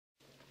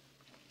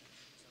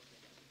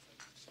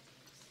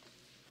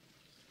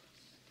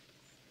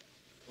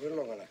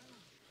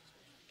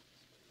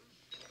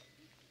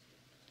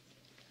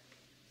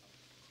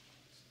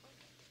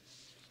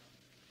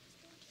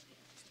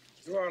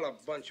You're all a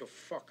bunch of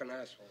fucking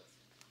assholes.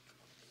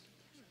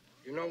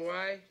 You know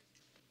why?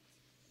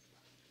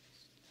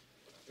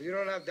 You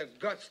don't have the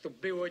guts to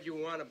be what you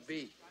want to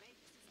be.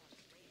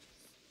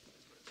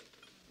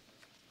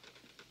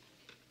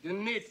 You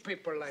need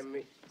people like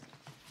me.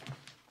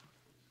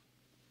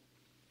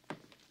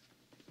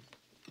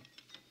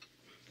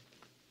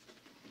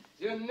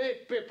 You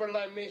need people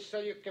like me so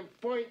you can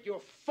point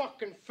your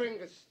fucking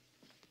fingers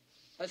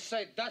and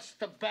say, that's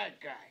the bad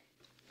guy.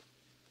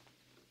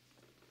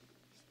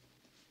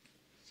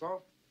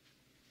 So,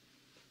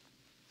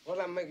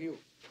 what'll that make you?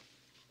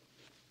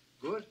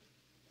 Good?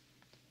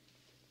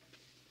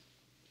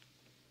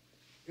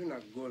 You're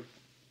not good.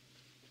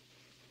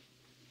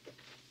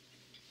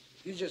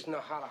 You just know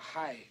how to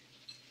hide,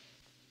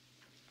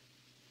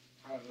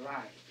 how to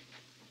lie.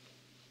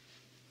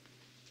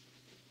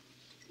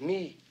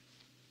 Me,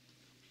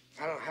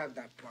 I don't have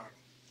that problem.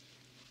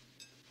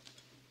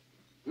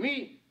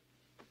 Me,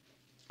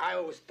 I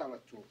always tell the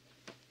truth,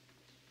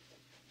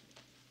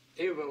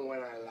 even when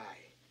I lie.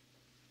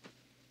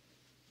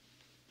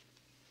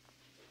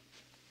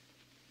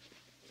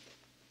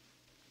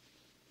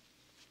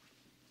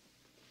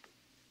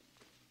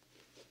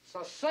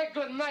 So say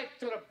good night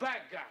to the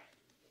bad guy.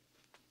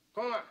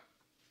 Come on.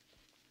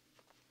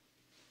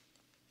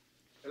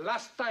 The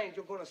last time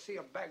you're gonna see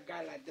a bad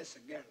guy like this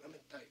again, let me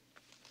tell you.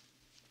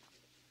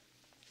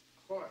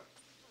 Come on.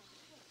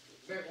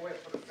 Make way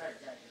for the bad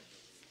guy.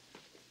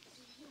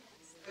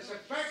 There's a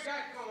bad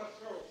guy coming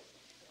through.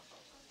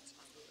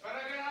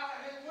 Better get out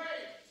of his way.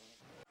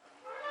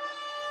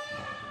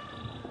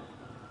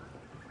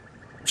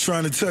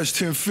 Trying to touch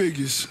 10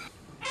 figures.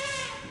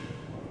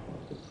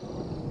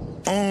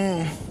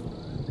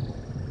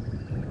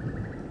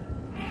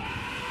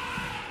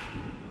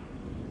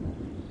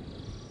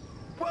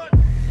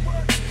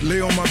 Lay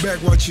on my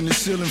back watching the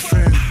ceiling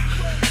fan.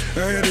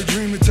 I had a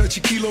dream to touch a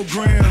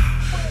kilogram.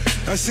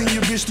 I seen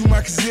your bitch through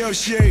my gazelle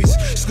shades.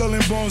 Skull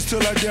and bones till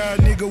I die,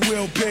 nigga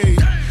well paid.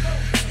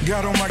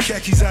 Got on my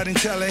khakis out in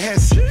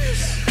Tallahassee.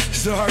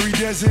 Sahara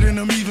Desert and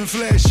I'm even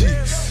flashy.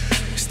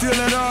 Still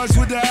at odds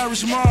with the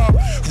Irish mob.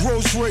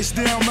 Rolls Royce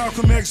down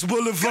Malcolm X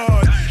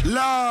Boulevard.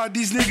 Lord,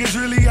 these niggas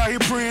really out here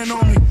praying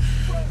on me.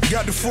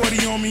 Got the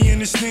 40 on me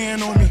and the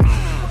stand on me.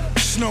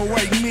 Snow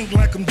White mink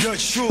like I'm Dutch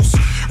Schultz.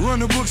 Run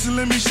the books and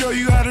let me show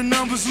you how the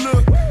numbers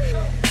look.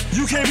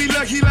 You can't be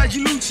lucky like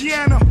you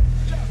Luciano.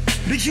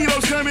 The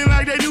kilos coming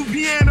like they new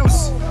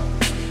pianos.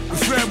 The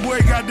fat boy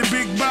got the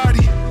big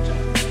body.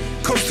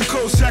 Coast to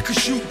coast, I could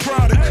shoot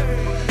product.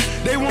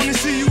 They wanna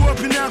see you up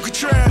in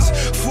Alcatraz.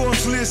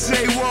 Forbes list,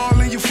 say wall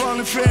and you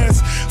falling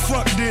fast.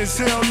 Fuck this,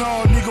 hell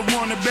no, nigga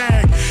want a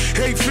bag.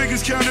 8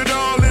 figures count it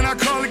all and I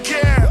call it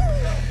cab.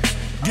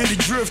 Get a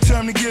drift,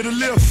 time to get a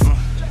lift.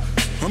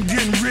 I'm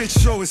getting rich,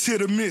 so it's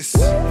hit or miss.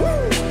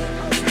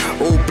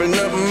 Open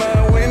up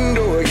my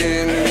window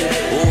again.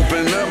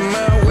 Open up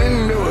my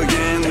window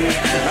again.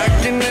 I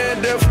can hear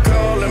death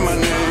calling my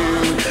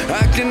name.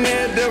 I can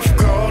hear death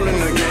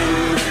calling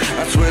again.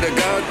 I swear to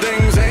God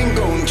things ain't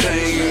gon'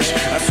 change.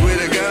 I swear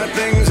to God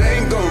things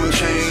ain't gon'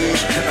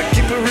 change. I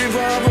keep a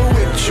revolver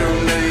with your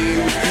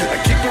name. I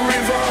keep a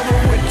revolver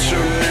with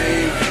your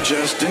name.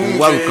 Just in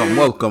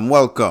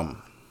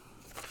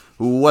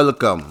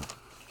Welcome.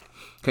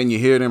 Can you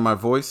hear it in my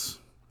voice?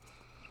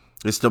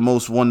 It's the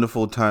most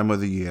wonderful time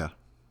of the year.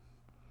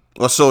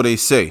 Or so they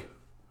say.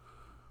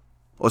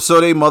 Or so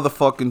they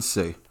motherfucking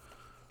say.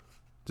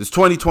 Does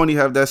 2020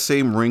 have that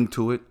same ring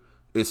to it?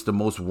 It's the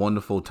most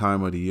wonderful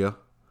time of the year.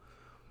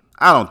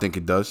 I don't think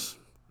it does.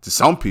 To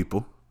some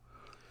people.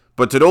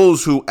 But to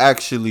those who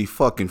actually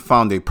fucking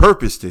found a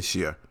purpose this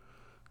year,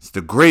 it's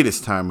the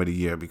greatest time of the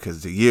year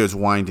because the year's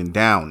winding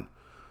down.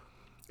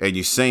 And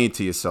you're saying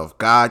to yourself,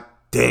 God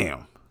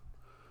damn,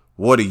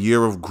 what a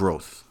year of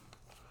growth.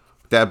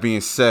 That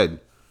being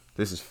said,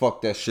 this is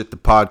Fuck That Shit, the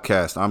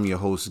podcast. I'm your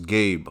host,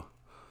 Gabe.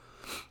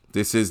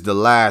 This is the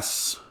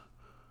last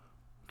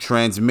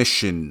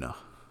transmission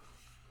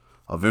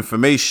of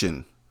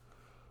information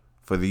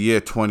for the year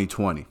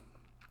 2020.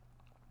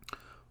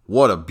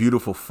 What a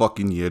beautiful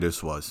fucking year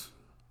this was.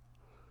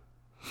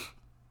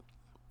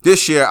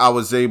 This year I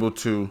was able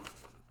to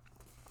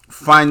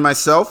find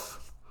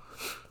myself.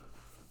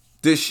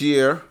 This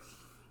year,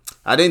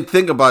 I didn't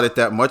think about it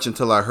that much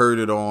until I heard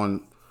it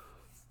on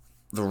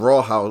the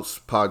Raw House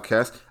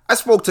podcast. I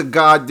spoke to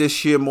God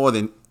this year more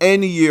than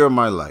any year of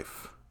my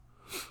life.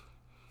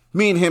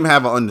 Me and him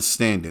have an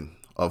understanding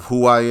of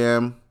who I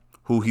am,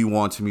 who he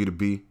wants me to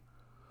be.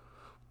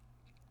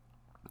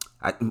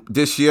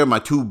 This year, my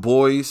 2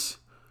 boys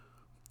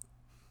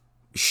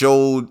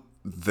showed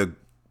the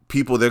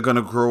people they're going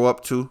to grow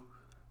up to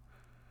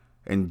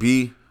and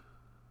be.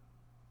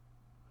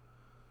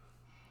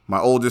 My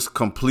oldest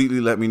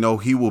completely let me know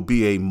he will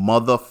be a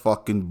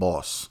motherfucking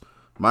boss.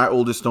 My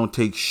oldest don't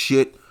take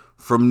shit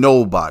from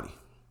nobody.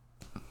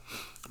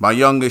 My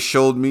youngest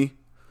showed me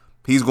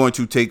he's going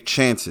to take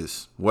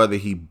chances. Whether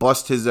he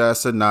bust his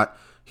ass or not,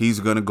 he's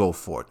going to go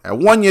for it. At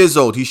 1 year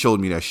old, he showed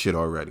me that shit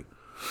already.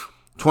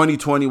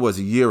 2020 was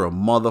a year of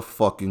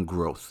motherfucking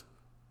growth.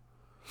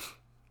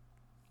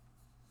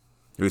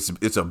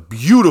 It's a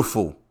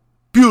beautiful,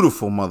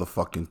 beautiful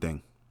motherfucking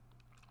thing.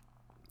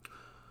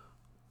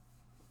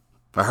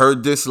 I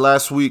heard this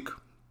last week.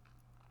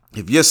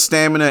 If your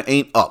stamina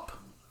ain't up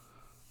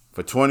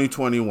for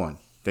 2021,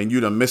 then you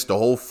done missed the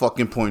whole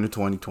fucking point of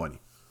 2020.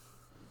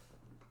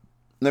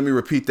 Let me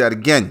repeat that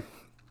again.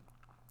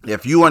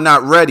 If you are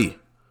not ready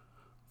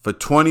for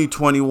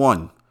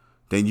 2021,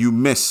 then you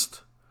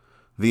missed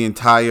the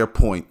entire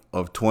point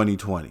of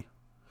 2020.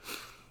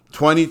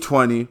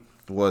 2020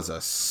 was a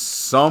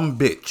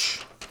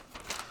sumbitch.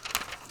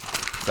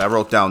 So I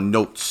wrote down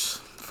notes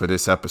for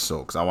this episode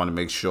because I want to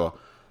make sure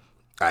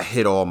I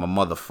hit all my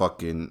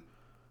motherfucking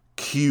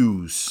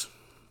cues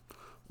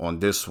on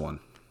this one.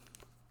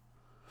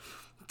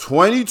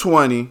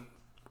 2020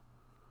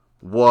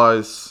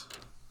 was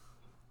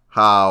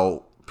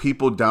how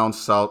people down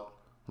south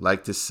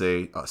like to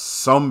say a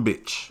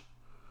sumbitch.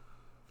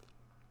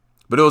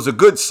 But it was a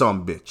good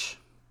sumbitch.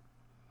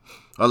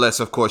 Unless,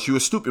 of course, you a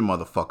stupid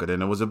motherfucker,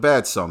 then it was a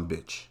bad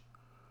sumbitch.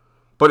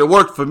 But it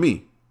worked for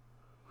me.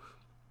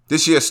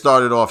 This year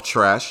started off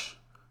trash.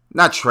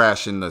 Not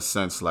trash in the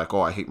sense like,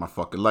 oh, I hate my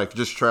fucking life.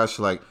 Just trash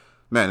like,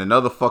 man,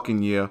 another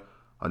fucking year,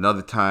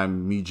 another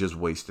time me just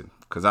wasting.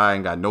 Because I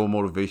ain't got no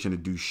motivation to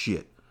do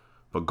shit.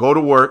 But go to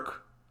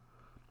work,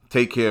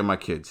 take care of my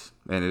kids.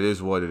 And it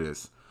is what it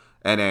is.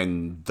 And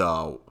then,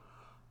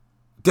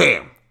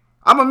 damn,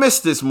 I'm going to miss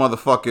this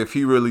motherfucker if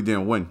he really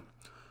didn't win.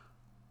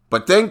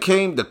 But then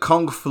came the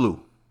Kung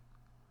Flu.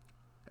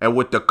 And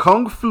with the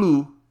Kung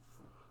Flu,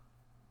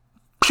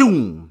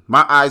 boom,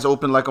 my eyes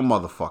opened like a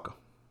motherfucker.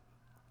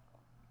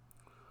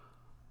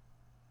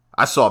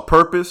 I saw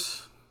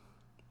purpose.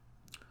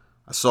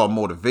 I saw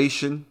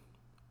motivation.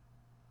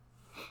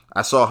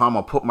 I saw how I'm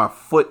going to put my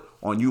foot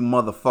on you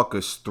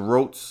motherfuckers'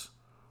 throats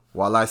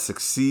while I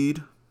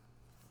succeed.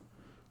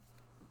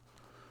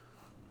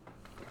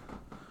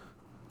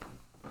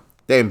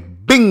 Then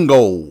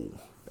bingo,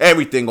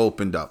 everything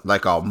opened up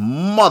like a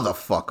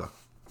motherfucker.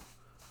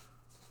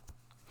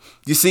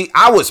 You see,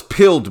 I was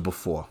pilled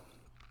before.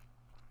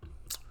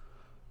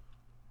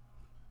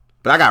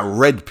 But I got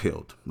red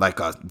pilled like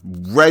a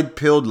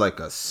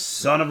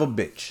son of a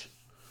bitch.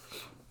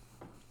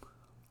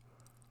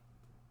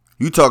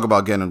 You talk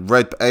about getting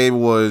red. It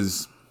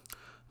was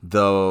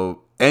the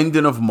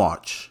ending of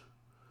March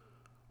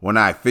when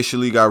I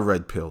officially got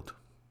red pilled.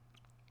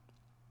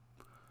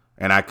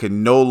 And I could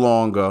no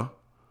longer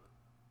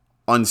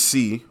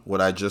unsee what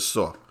I just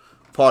saw.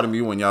 Pardon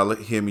me when y'all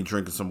hear me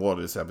drinking some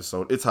water this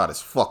episode. It's hot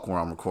as fuck where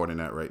I'm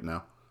recording at right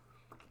now.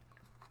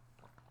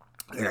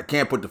 And I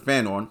can't put the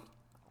fan on.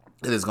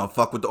 It is going to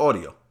fuck with the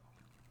audio.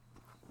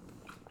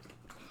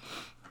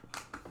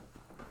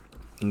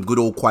 And good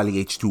old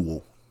quality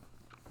H2O.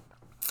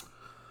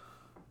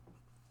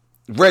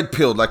 Red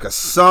pilled like a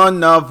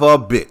son of a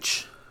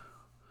bitch.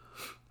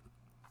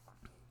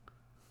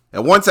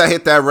 And once I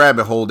hit that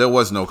rabbit hole, there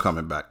was no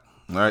coming back.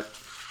 All right?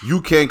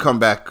 You can't come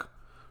back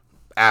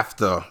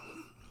after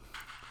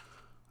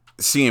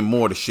seeing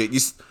more of the shit.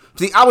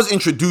 See, I was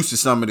introduced to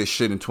some of this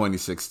shit in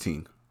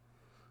 2016.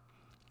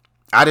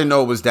 I didn't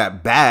know it was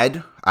that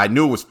bad. I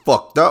knew it was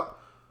fucked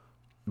up.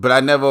 But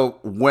I never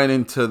went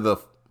into the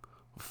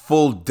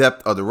full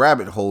depth of the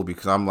rabbit hole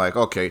because I'm like,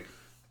 okay,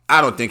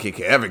 I don't think it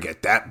could ever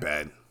get that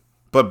bad.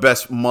 But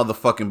best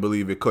motherfucking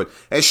believe it could.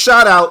 And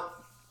shout out,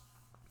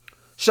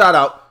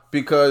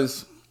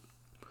 because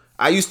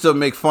I used to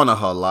make fun of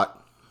her a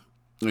lot.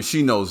 And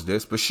she knows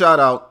this. But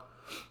shout out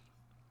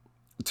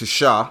to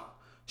Sha.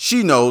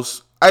 She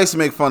knows I used to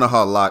make fun of her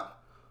a lot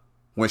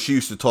when she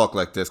used to talk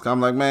like this. I'm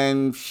like,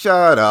 man,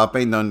 shut up.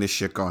 Ain't none of this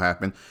shit gonna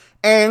happen.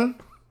 And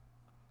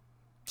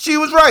she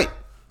was right.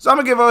 So I'm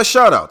gonna give her a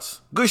shout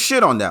outs. Good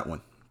shit on that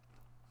one.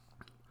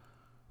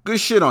 Good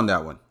shit on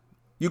that one.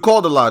 You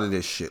called a lot of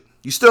this shit.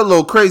 You still a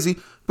little crazy,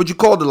 but you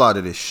called a lot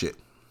of this shit.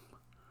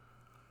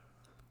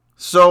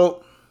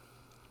 So,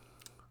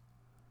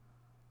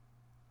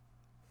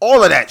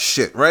 all of that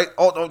shit, right?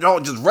 All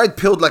just red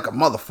pilled like a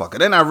motherfucker.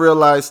 Then I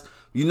realized,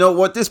 you know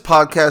what? This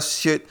podcast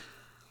shit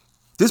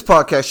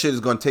is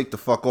going to take the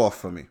fuck off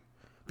for me.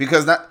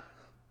 Because there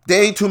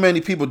ain't too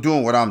many people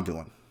doing what I'm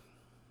doing.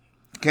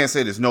 Can't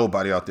say there's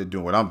nobody out there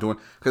doing what I'm doing.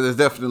 Because there's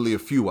definitely a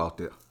few out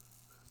there.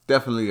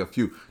 Definitely a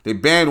few. They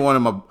banned one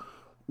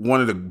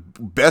of the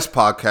best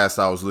podcasts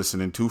I was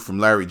listening to from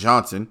Larry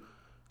Johnson.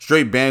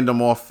 Straight banned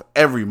him off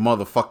every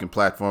motherfucking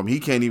platform.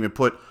 He can't even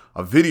put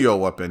a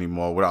video up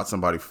anymore without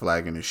somebody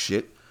flagging his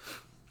shit.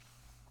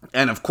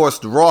 And of course,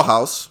 the Raw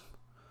House,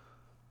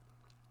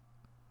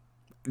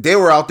 they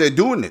were out there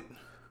doing it.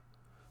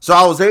 So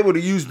I was able to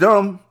use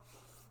them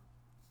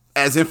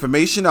as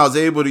information. I was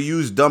able to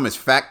use them as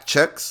fact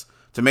checks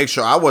to make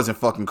sure I wasn't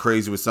fucking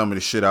crazy with some of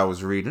the shit I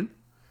was reading.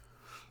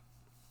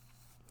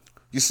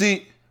 You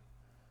see,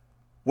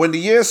 when the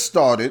year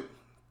started,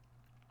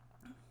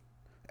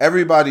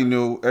 everybody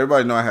knew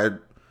I had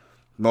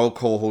no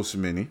co-host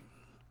Mini.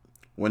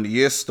 When the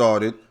year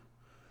started,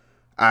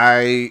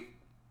 I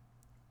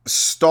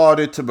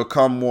started to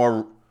become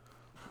more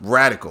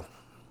radical.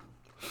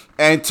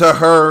 And to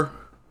her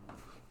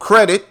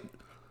credit,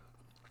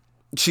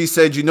 she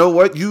said, you know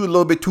what? You a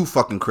little bit too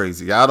fucking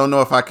crazy. I don't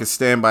know if I can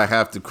stand by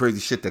half the crazy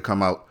shit that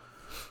come out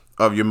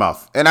of your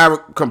mouth. And I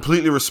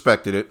completely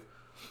respected it.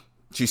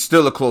 She's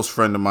still a close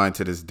friend of mine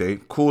to this day.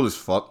 Cool as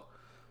fuck.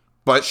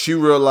 But she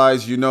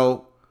realized, you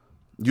know,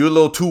 you're a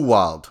little too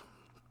wild.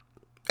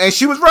 And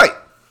she was right.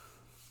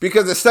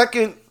 Because the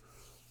second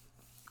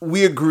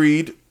we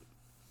agreed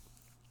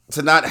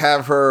to not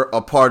have her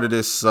a part of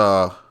this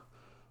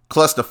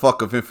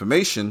clusterfuck of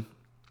information,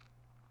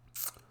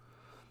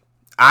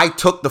 I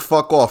took the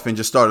fuck off and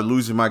just started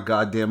losing my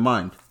goddamn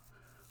mind.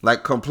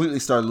 Like, completely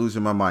started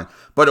losing my mind.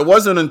 But it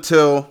wasn't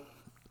until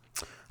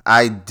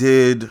I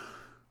did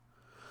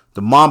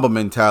the Mamba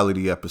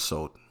Mentality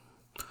episode.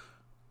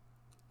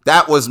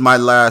 That was my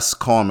last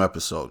calm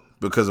episode.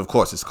 Because, of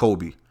course, it's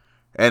Kobe.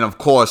 And, of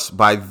course,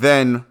 by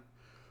then,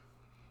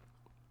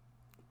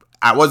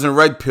 I wasn't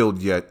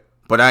red-pilled yet.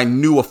 But I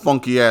knew a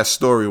funky-ass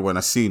story when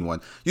I seen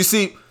one. You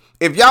see,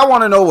 if y'all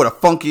want to know what a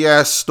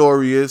funky-ass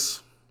story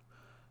is,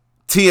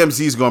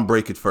 TMZ's going to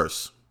break it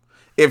first.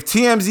 If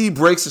TMZ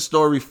breaks the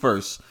story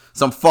first,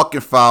 some fucking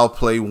foul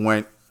play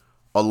went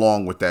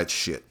along with that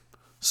shit.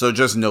 So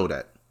just know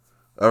that.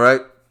 All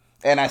right?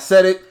 And I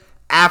said it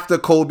after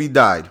Kobe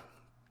died.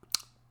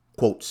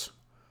 Quotes.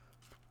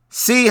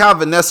 See how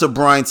Vanessa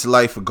Bryant's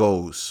life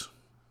goes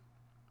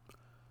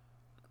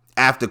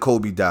after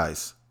Kobe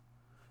dies.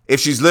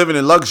 If she's living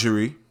in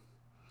luxury,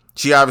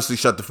 she obviously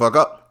shut the fuck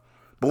up.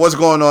 But what's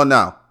going on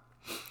now?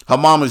 Her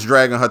mama's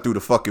dragging her through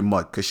the fucking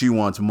mud because she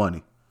wants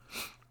money.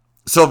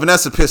 So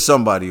Vanessa pissed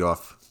somebody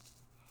off.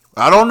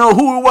 I don't know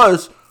who it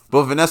was,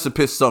 but Vanessa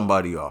pissed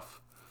somebody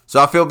off.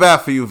 So I feel bad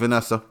for you,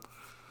 Vanessa.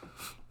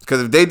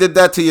 Because if they did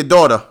that to your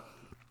daughter,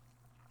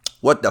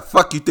 what the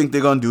fuck you think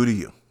they're going to do to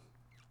you?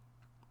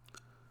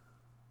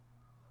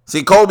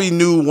 See, Kobe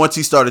knew once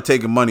he started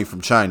taking money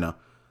from China,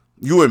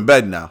 you in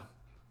bed now.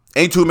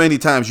 Ain't too many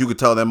times you could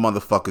tell them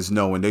motherfuckers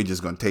no and they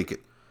just going to take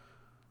it.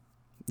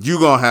 You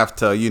going to have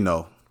to, you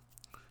know,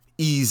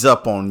 ease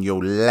up on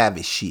your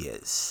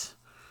lavishes.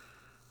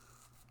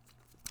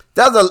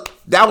 That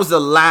was the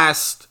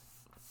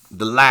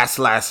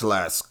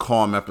last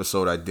calm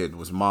episode I did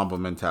was Mamba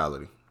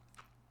Mentality.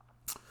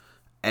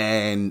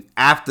 And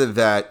after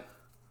that,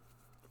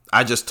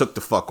 I just took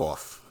the fuck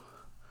off.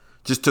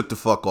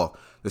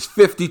 There's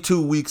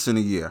 52 weeks in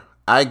a year.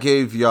 I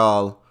gave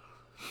y'all,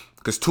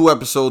 because 2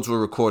 episodes were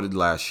recorded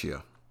last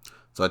year.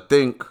 So I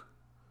think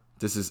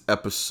this is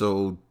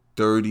episode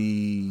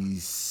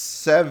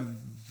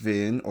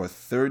 37 or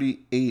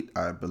 38,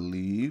 I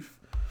believe.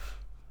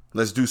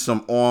 Let's do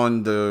some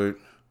on the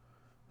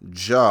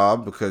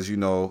job because, you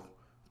know,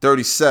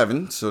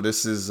 37. So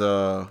this is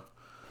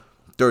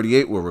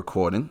 38 we're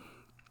recording.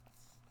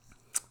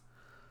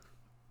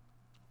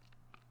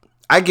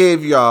 I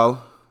gave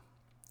y'all,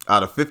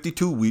 out of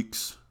 52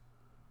 weeks,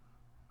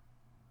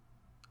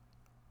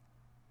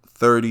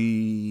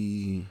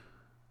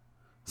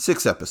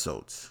 36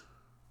 episodes.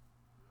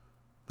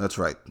 That's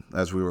right,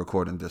 as we were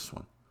recording this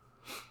one.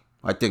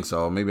 I think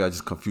so. Maybe I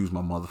just confused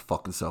my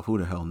motherfucking self. Who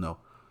the hell know?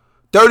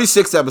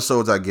 36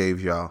 episodes I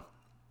gave y'all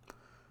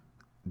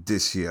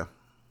this year.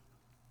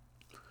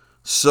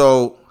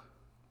 So,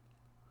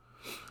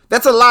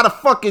 that's a lot of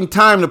fucking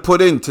time to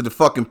put into the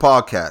fucking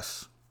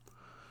podcast.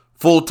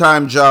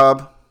 Full-time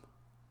job.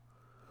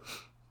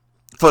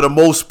 For the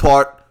most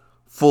part,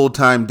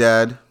 full-time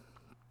dad.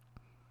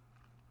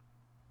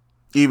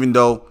 Even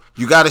though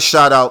you got to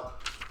shout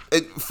out.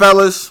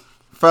 Fellas,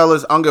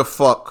 I don't give a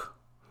fuck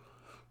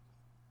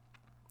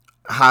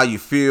how you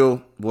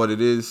feel, what it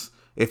is.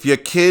 If your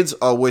kids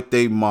are with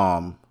their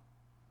mom,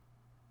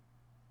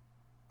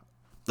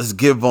 let's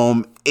give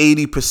them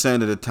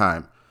 80% of the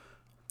time.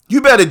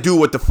 You better do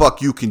what the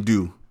fuck you can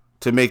do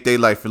to make their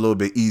life a little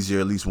bit easier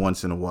at least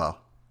once in a while.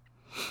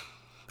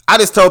 I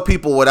just tell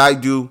people what I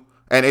do,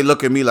 and they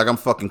look at me like I'm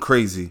fucking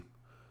crazy.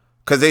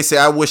 Because they say,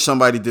 I wish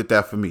somebody did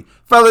that for me.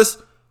 Fellas,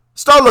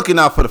 start looking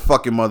out for the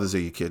fucking mothers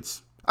of your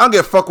kids. I don't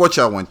give a fuck what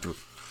y'all went through.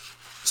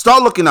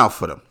 Start looking out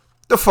for them.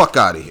 The fuck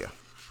out of here.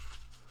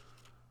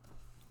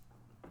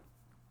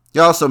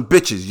 Y'all some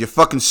bitches. Your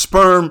fucking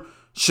sperm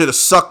should have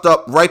sucked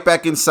up right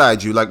back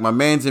inside you like my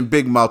man's in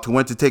Big Mouth who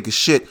went to take a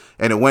shit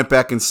and it went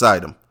back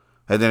inside him.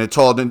 And then it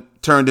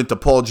turned into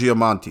Paul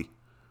Giamatti.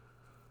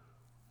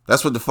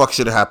 That's what the fuck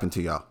should have happened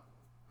to y'all.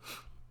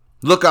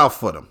 Look out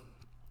for them.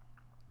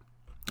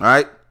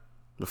 Alright?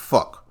 The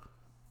fuck.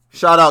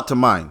 Shout out to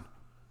mine.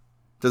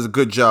 Does a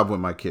good job with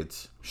my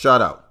kids.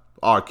 Shout out.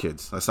 Our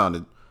kids. That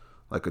sounded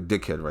like a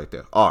dickhead right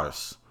there.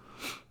 Ours.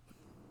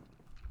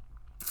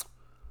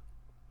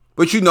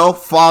 But you know,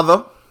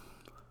 father,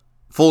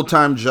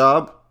 full-time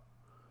job,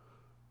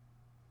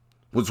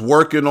 was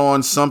working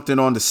on something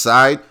on the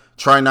side,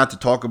 trying not to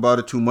talk about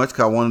it too much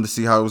because I wanted to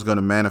see how it was going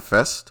to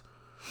manifest.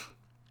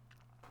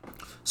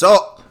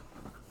 So,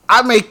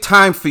 I make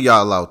time for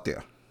y'all out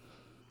there.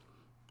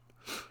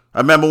 I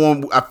remember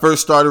when I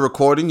first started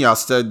recording, y'all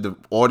said the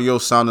audio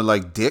sounded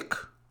like dick.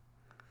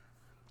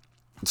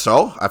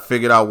 So, I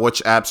figured out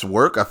which apps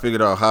work. I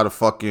figured out how to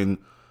fucking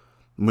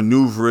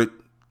maneuver it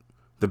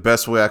the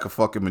best way I could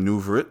fucking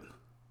maneuver it.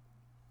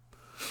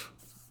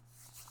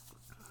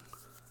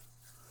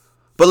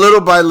 But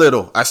little by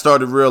little, I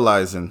started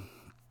realizing,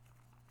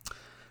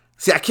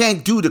 see, I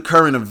can't do the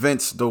current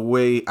events the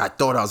way I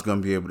thought I was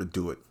going to be able to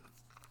do it.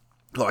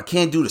 Or I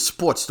can't do the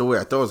sports the way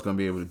I thought I was going to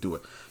be able to do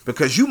it.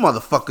 Because you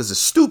motherfuckers are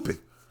stupid.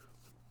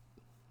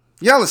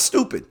 Y'all are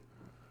stupid.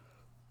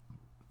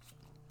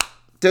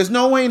 There's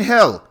no way in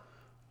hell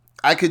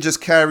I could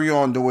just carry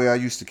on the way I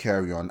used to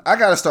carry on. I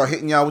got to start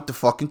hitting y'all with the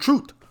fucking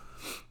truth.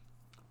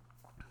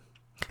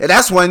 And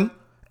that's when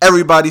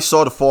everybody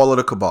saw the fall of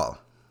the cabal.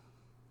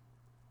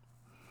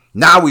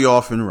 Now we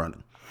off and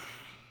running.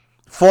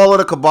 Fall of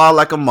the cabal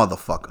like a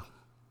motherfucker.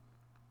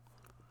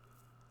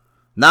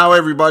 Now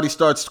everybody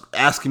starts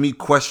asking me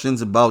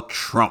questions about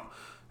Trump.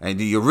 And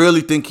do you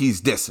really think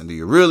he's this? And do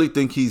you really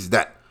think he's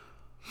that?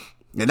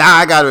 And now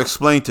I got to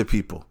explain to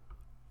people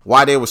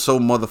why they were so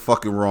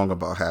motherfucking wrong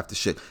about half the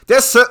shit.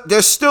 There's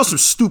still some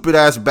stupid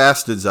ass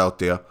bastards out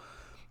there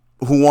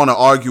who want to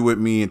argue with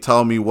me and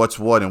tell me what's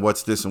what and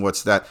what's this and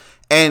what's that.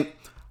 And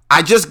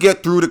I just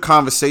get through the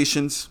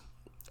conversations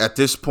at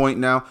this point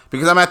now,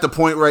 because I'm at the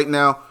point right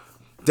now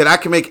that I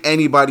can make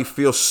anybody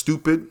feel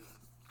stupid.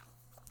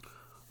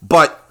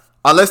 But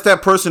unless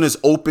that person is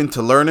open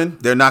to learning,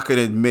 they're not going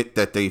to admit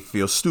that they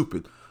feel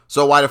stupid.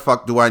 So why the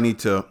fuck do I need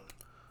to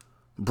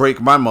break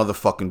my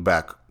motherfucking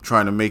back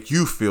trying to make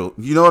you feel,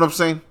 you know what I'm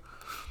saying?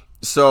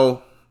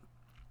 So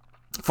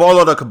Fall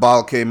of the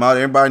Cabal came out.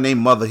 Everybody named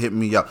Mother hit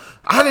me up.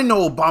 I didn't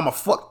know Obama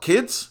fucked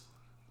kids.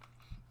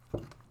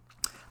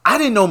 I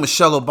didn't know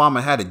Michelle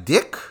Obama had a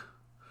dick.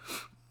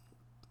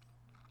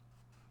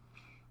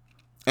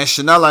 And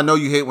Chanel, I know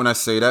you hate when I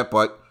say that,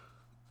 but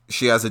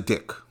she has a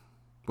dick.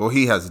 Or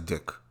he has a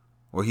dick.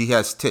 Or he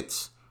has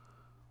tits.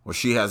 Or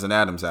she has an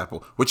Adam's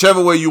apple.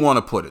 Whichever way you want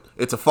to put it.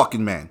 It's a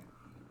fucking man.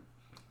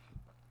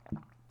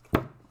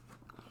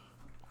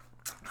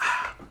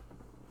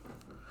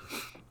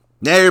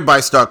 Now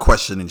everybody start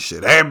questioning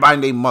shit.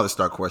 Everybody named Mother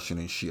start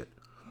questioning shit.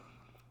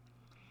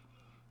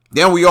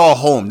 Then we all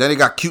home. Then they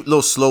got cute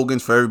little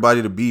slogans for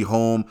everybody to be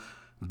home.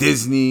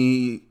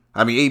 ABC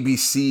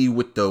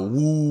with the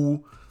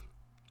woo.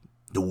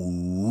 The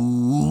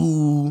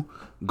woo.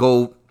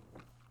 Go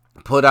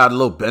put out a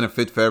little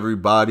benefit for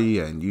everybody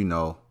and, you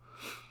know,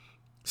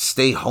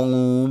 stay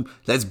home.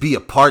 Let's be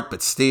apart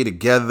but stay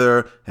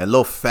together. And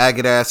little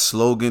faggot ass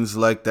slogans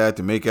like that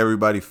to make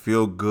everybody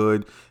feel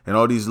good. And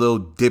all these little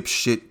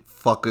dipshit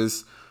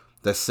fuckers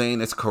that's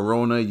saying it's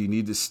Corona, you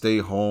need to stay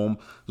home.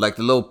 Like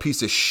the little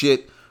piece of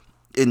shit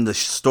in the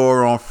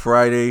store on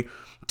Friday.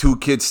 2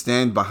 kids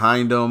stand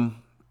behind him.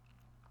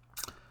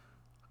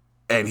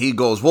 And he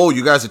goes, whoa,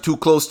 you guys are too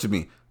close to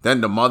me.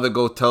 Then the mother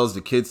tells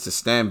the kids to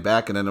stand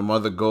back. And then the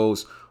mother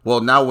goes,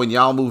 well, now when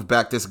y'all move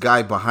back, this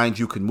guy behind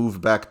you can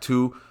move back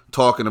too.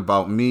 Talking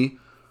about me.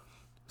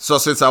 So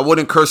since I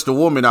wouldn't curse the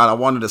woman out, I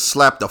wanted to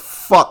slap the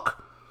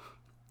fuck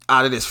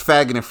out of this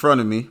faggot in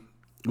front of me.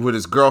 With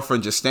his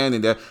girlfriend just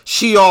standing there.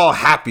 She all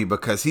happy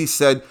because he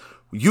said,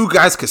 you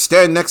guys could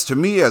stand next to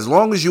me as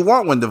long as you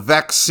want when the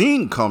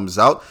vaccine comes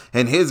out.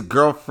 And his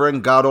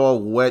girlfriend got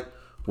all wet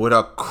with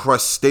a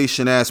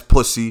crustacean ass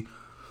pussy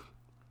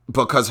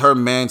because her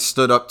man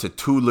stood up to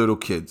 2 little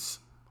kids.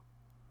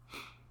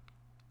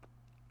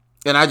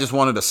 And I just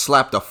wanted to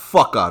slap the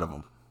fuck out of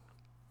him.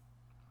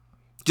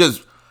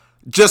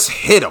 Just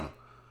hit him.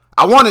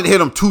 I wanted to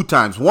hit him 2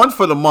 times. One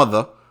for the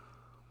mother,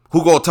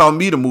 who gonna tell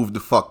me to move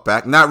the fuck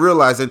back, not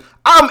realizing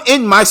I'm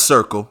in my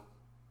circle.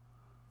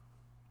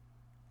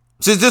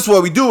 Since this is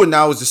what we doing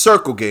now is the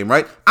circle game,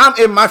 right? I'm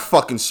in my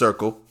fucking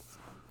circle.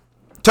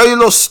 Tell your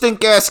little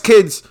stink ass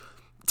kids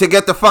to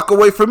get the fuck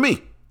away from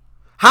me.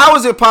 How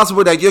is it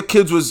possible that your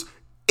kids was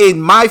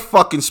in my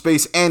fucking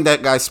space and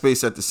that guy's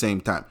space at the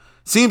same time?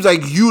 Seems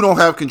like you don't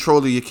have control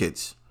of your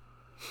kids.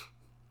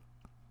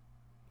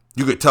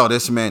 You could tell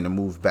this man to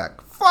move back.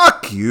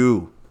 Fuck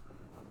you.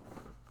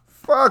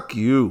 Fuck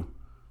you.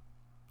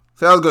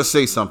 See, I was going to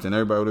say something.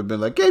 Everybody would have been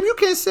like, Gabe, you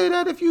can't say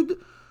that if you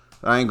do.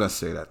 I ain't going to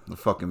say that.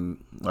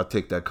 I'll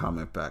take that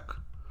comment back.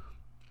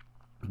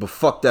 But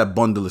fuck that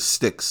bundle of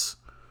sticks.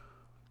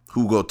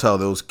 Who go tell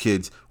those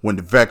kids, when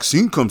the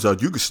vaccine comes out,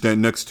 you can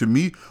stand next to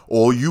me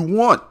all you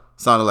want.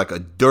 Sounded like a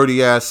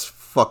dirty ass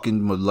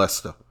fucking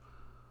molester.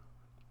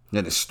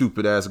 And his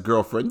stupid ass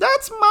girlfriend.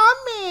 That's my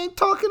man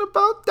talking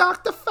about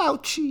Dr.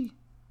 Fauci.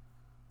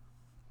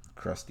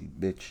 Crusty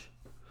bitch.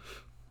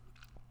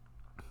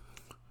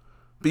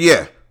 But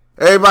yeah,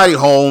 everybody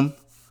home.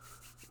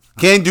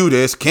 Can't do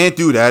this, can't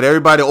do that.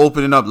 Everybody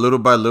opening up little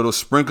by little,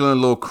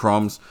 sprinkling little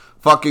crumbs.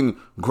 Fucking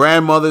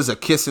grandmothers are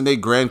kissing their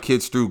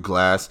grandkids through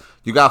glass.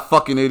 You got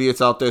fucking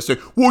idiots out there saying,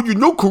 well, you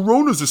know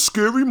Corona's a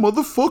scary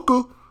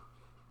motherfucker.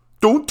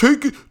 Don't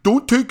take it.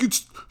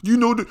 You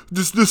know,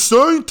 the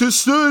scientists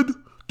said,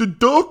 the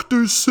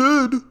doctors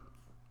said.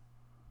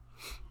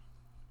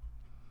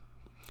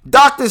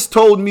 Doctors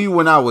told me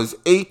when I was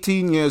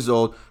 18 years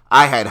old,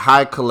 I had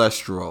high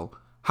cholesterol.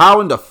 How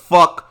in the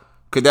fuck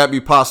could that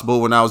be possible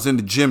when I was in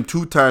the gym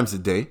 2 times a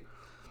day?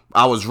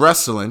 I was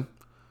wrestling.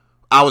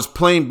 I was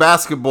playing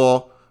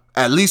basketball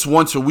at least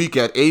once a week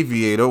at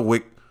Aviator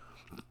with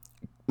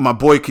my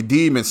boy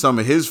Kadeem and some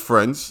of his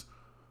friends.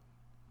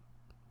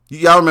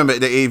 Y'all remember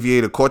the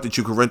Aviator Court that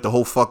you could rent the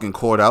whole fucking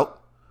court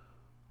out?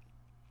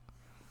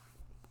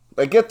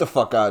 Like, get the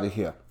fuck out of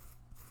here.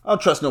 I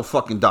don't trust no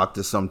fucking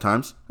doctors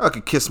sometimes. I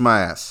could kiss my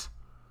ass.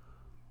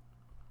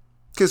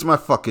 Kiss my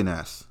fucking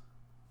ass.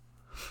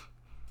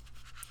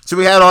 So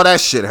we had all that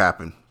shit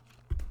happen.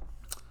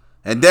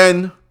 And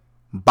then,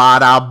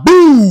 bada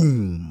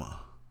boom.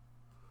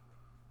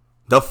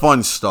 The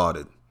fun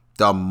started.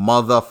 The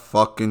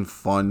motherfucking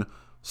fun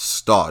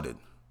started.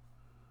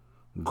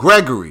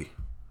 Gregory,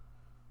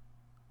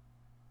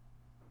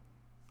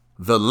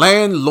 the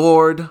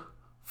landlord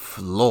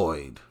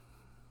Floyd.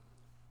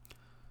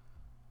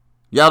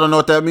 Y'all don't know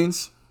what that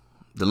means?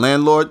 The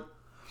landlord?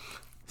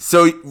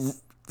 So,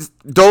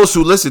 those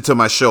who listen to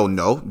my show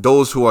know.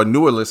 Those who are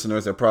newer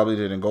listeners that probably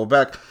didn't go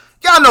back.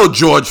 Y'all know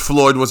George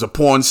Floyd was a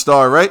porn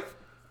star, right?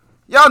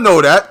 Y'all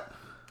know that.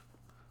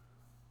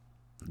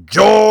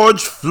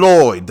 George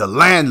Floyd, the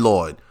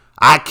landlord.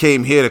 I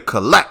came here to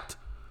collect.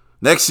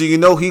 Next thing you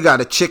know, he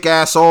got a chick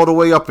ass all the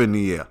way up in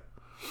the air.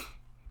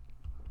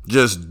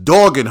 Just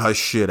dogging her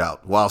shit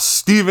out. While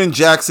Steven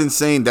Jackson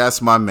saying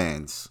that's my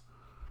man's.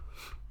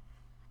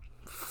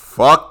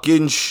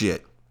 Fucking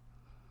shit.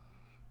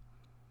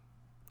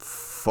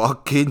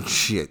 Fucking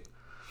shit.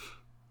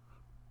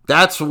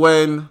 That's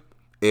when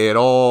it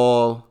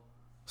all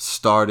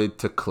started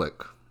to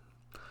click.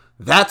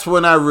 That's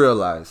when I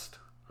realized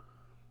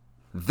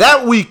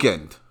that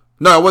weekend.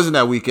 No, it wasn't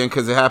that weekend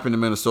because it happened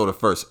in Minnesota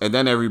first. And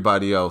then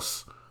everybody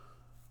else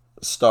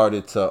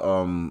started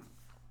to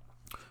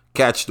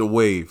catch the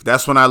wave.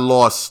 That's when I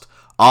lost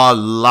a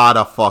lot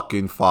of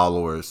fucking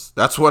followers.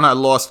 That's when I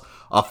lost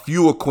a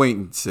few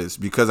acquaintances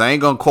because I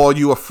ain't gonna call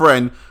you a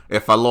friend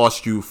if I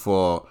lost you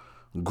for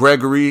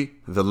Gregory,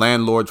 the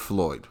landlord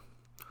Floyd,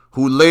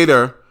 who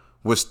later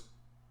was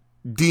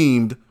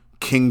deemed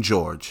King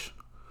George.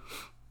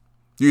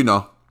 You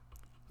know,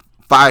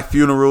 5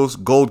 funerals,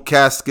 gold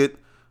casket,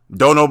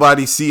 don't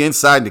nobody see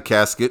inside the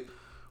casket.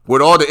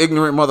 With all the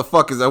ignorant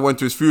motherfuckers that went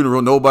to his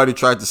funeral, nobody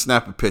tried to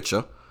snap a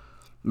picture.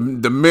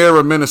 The mayor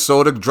of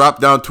Minnesota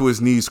dropped down to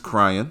his knees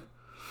crying.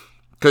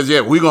 Because,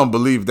 yeah, we going to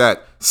believe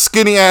that.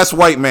 Skinny ass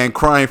white man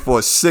crying for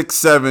a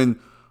 6'7"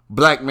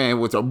 black man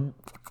with a...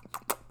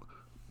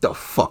 The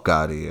fuck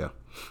out of here.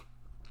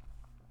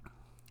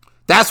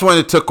 That's when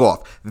it took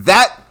off.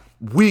 That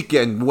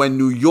weekend when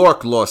New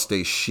York lost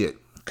their shit.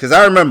 Because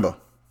I remember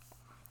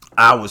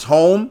I was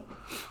home.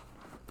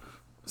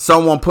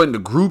 Someone put in the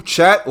group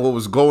chat what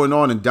was going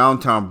on in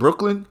downtown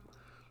Brooklyn.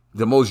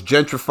 The most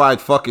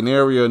gentrified fucking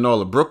area in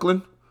all of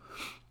Brooklyn.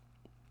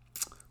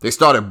 They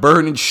started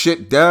burning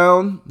shit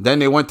down. Then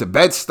they went to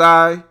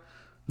Bed-Stuy.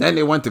 Then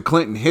they went to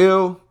Clinton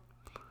Hill.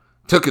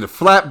 Took it to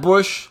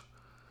Flatbush.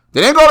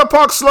 They didn't go to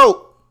Park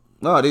Slope.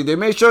 No, they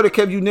made sure they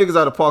kept you niggas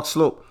out of Park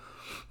Slope.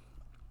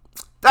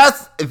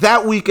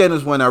 That weekend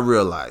is when I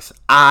realized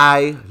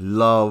I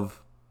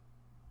love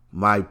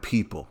my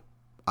people.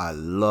 I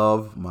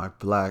love my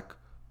black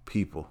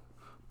people.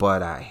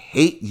 But I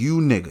hate you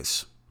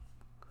niggas.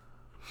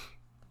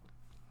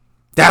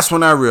 That's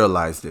when I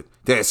realized it.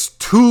 There's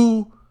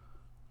 2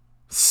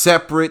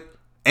 separate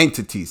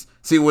entities.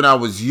 See, when I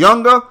was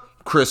younger,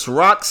 Chris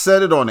Rock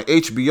said it on the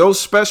HBO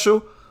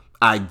special.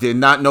 I did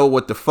not know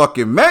what the fuck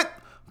it meant,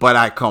 but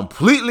I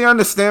completely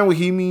understand what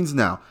he means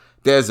now.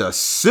 There's a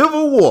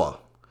civil war.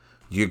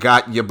 You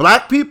got your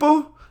black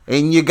people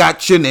and you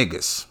got your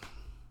niggas.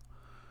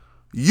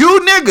 You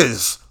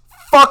niggas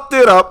fucked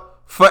it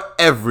up for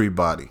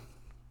everybody.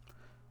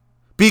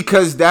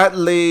 Because that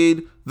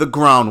laid the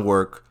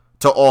groundwork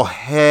to all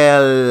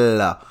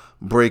hell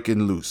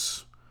breaking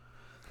loose.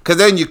 Because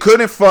then you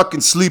couldn't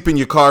fucking sleep in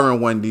your car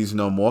in Wendy's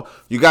no more.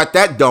 You got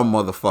that dumb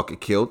motherfucker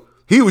killed.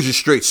 He was just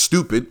straight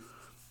stupid.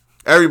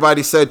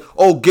 Everybody said,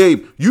 oh,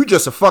 Gabe, you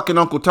just a fucking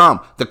Uncle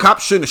Tom. The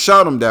cops shouldn't have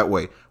shot him that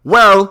way.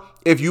 Well,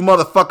 if you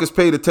motherfuckers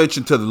paid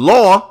attention to the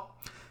law,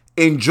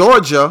 in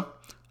Georgia,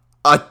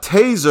 a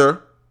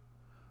taser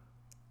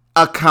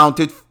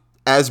accounted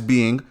as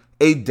being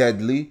a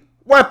deadly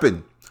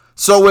weapon.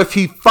 So if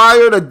he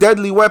fired a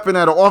deadly weapon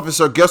at an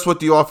officer, guess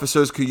what the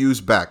officers could use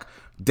back?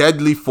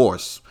 Deadly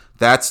force.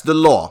 That's the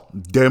law.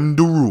 Them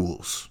the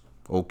rules.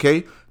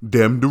 Okay?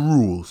 Them the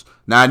rules.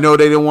 Now, I know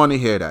they didn't want to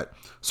hear that.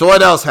 So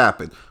what else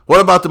happened?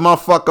 What about the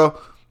motherfucker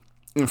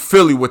in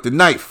Philly with the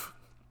knife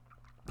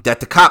that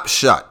the cops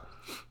shot?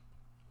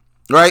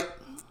 Right?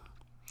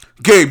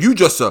 Gabe, you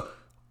just a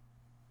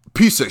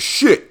piece of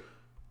shit.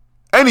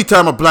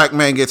 Anytime a black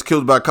man gets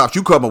killed by cops,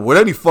 you come up with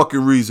any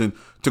fucking reason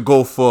to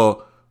go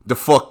for the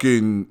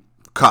fucking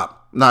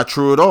cop. Not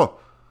true at all.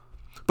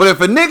 But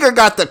if a nigga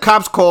got the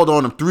cops called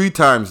on him 3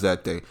 times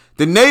that day,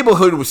 the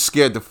neighborhood was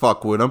scared to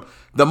fuck with him.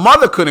 The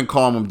mother couldn't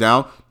calm him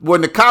down.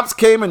 When the cops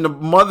came and the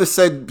mother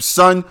said,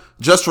 son,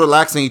 just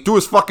relax, and he threw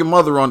his fucking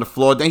mother on the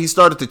floor, then he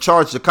started to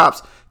charge the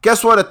cops.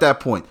 Guess what at that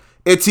point?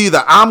 It's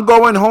either I'm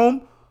going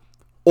home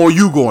or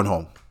you going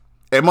home.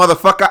 And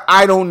motherfucker,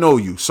 I don't know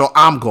you, so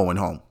I'm going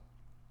home.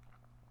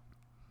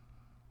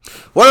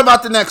 What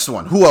about the next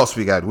one? Who else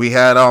we got? We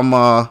had,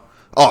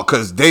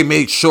 because they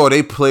made sure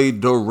they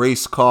played the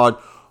race card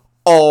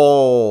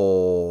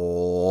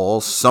all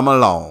summer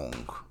long.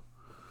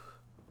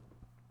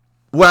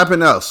 What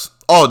happened else?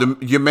 Oh,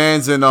 your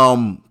man's in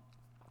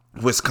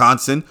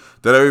Wisconsin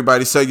that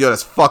everybody said, yo,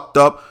 that's fucked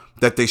up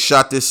that they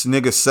shot this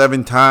nigga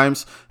 7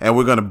 times and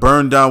we're gonna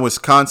burn down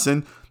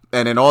Wisconsin.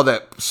 And then all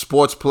that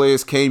sports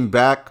players came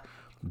back,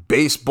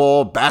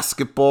 baseball,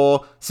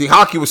 basketball. See,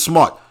 hockey was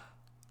smart.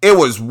 It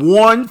was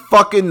one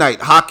fucking night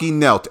hockey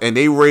knelt and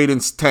they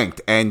ratings tanked,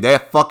 and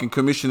that fucking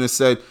commissioner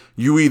said,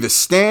 you either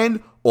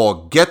stand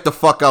or get the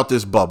fuck out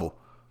this bubble,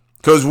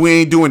 because we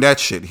ain't doing that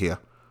shit here.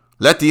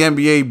 Let the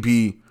NBA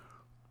be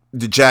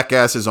the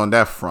jackasses on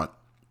that front.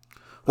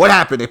 What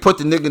happened? They put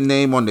the nigga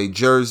name on their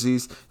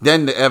jerseys.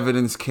 Then the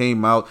evidence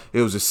came out.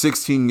 It was a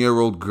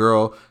 16-year-old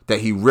girl that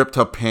he ripped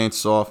her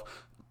pants off,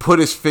 put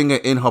his finger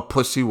in her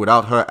pussy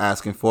without her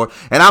asking for it.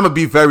 And I'm going to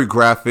be very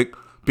graphic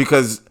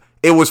because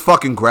it was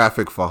fucking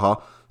graphic for her.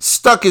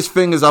 Stuck his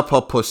fingers up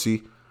her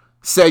pussy,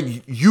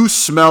 said, you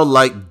smell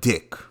like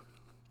dick.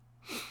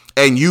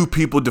 And you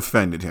people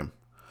defended him.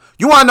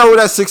 You want to know who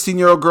that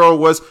 16-year-old girl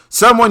was?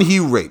 Someone he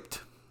raped.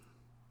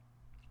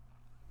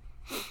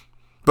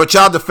 But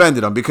y'all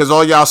defended him because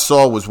all y'all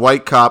saw was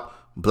white cop,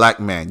 black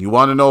man. You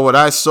want to know what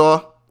I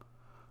saw?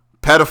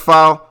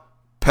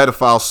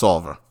 Pedophile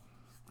solver.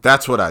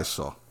 That's what I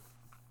saw.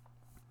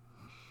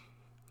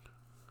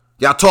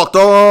 Y'all talked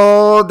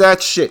all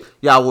that shit.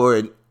 Y'all were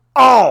in,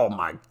 oh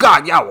my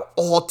God, y'all were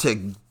all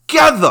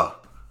together.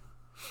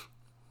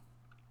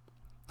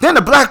 Then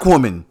a black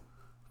woman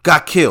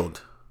got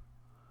killed.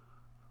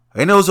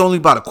 And it was only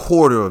about a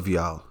quarter of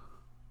y'all.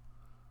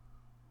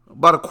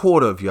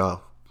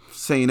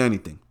 Saying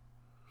anything.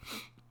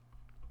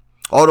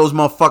 All those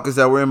motherfuckers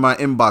that were in my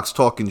inbox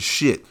talking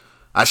shit.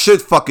 I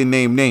should fucking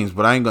name names,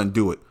 but I ain't gonna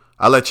do it.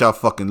 I'll let y'all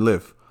fucking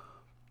live.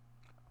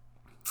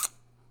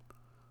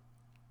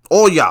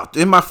 All y'all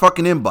in my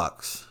fucking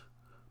inbox.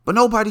 But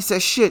nobody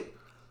said shit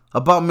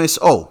about Miss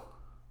O.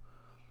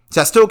 See,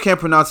 I still can't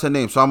pronounce her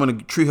name, so I'm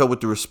gonna treat her with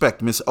the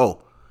respect, Miss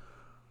O.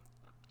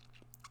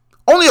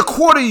 Only a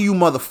quarter of you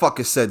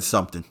motherfuckers said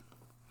something.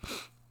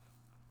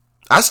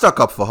 I stuck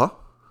up for her.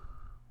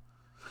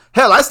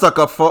 Hell, I stuck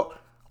up for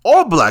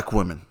all black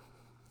women.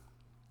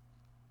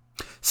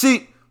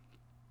 See,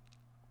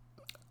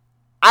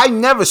 I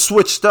never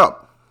switched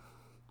up.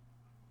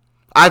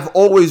 I've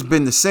always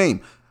been the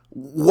same.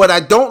 What I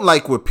don't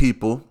like with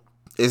people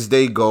is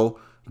they go,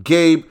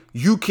 Gabe,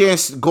 you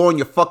can't go on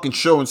your fucking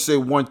show and say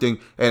one thing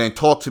and then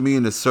talk to me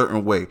in a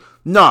certain way.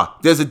 Nah,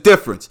 there's a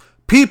difference.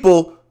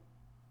 People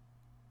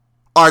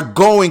are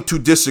going to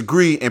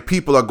disagree and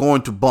people are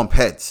going to bump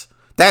heads.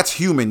 That's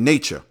human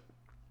nature.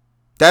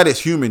 That is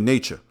human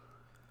nature.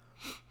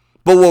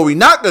 But what we're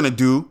not going to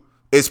do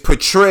is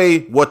portray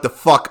what the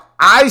fuck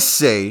I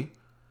say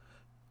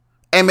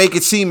and make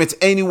it seem it's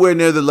anywhere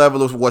near the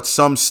level of what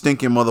some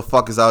stinking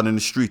motherfuckers out in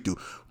the street do.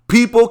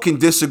 People can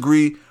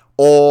disagree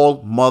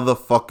all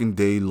motherfucking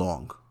day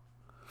long.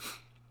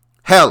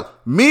 Hell,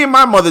 me and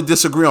my mother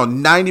disagree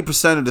on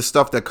 90% of the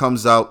stuff that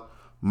comes out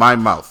my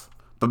mouth.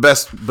 But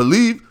best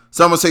believe,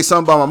 someone say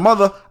something about my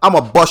mother, I'm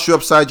going to bust you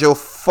upside your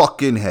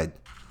fucking head.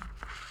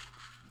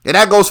 And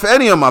that goes for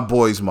any of my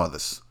boys'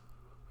 mothers.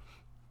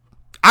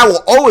 I will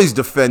always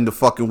defend the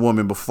fucking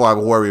woman before I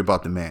worry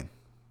about the man.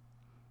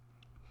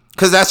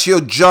 Because that's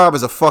your job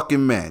as a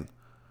fucking man.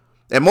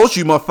 And most of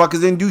you motherfuckers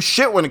didn't do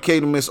shit when it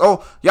came to Miss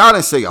O. Y'all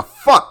didn't say a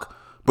fuck.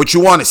 But you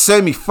want to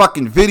send me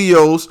fucking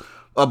videos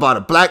about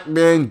a black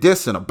man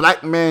this and a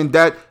black man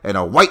that and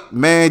a white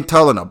man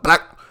telling a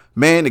black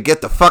man to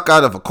get the fuck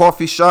out of a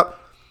coffee shop.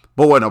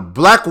 But when a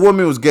black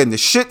woman was getting the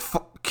shit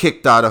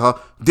kicked out of her,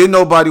 didn't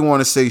nobody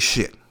want to say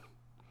shit.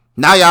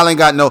 Now y'all ain't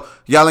got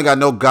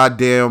no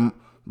goddamn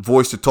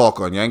voice to talk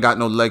on. You ain't got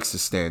no legs to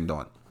stand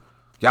on.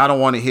 Y'all don't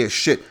want to hear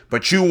shit.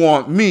 But you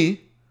want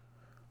me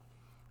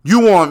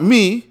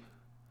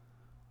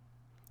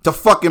to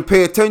fucking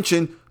pay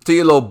attention to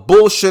your little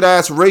bullshit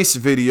ass race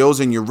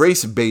videos and your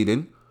race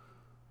baiting.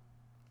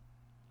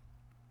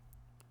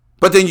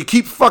 But then you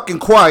keep fucking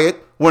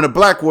quiet when a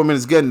black woman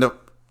is getting the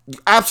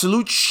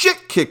absolute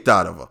shit kicked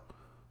out of her.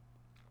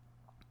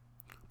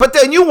 But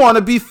then you want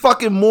to be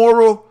fucking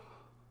moral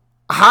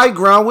high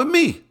ground with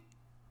me.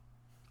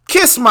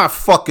 Kiss my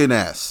fucking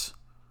ass.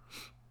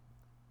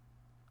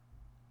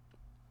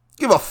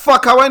 Give a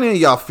fuck how any of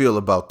y'all feel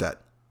about that.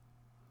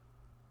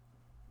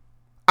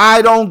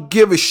 I don't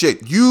give a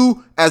shit.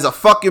 You, as a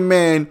fucking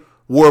man,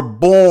 were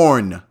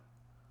born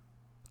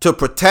to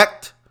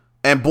protect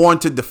and born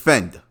to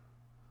defend.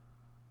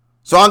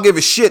 So I don't give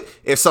a shit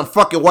if some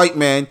fucking white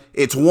man,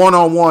 it's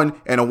one-on-one,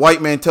 and a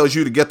white man tells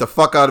you to get the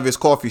fuck out of his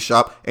coffee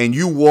shop, and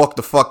you walk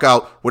the fuck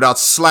out without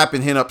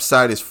slapping him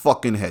upside his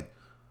fucking head.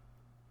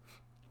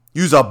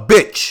 You's a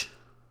bitch.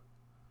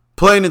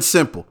 Plain and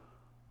simple.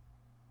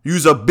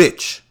 You's a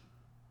bitch.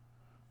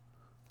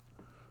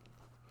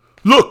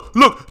 Look,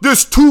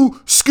 there's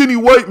 2 skinny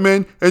white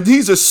men, and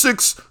he's a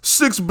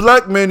 6'6"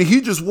 black man, and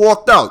he just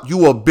walked out.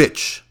 You a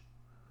bitch.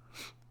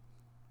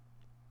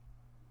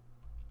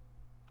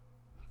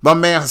 My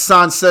man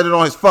Hassan said it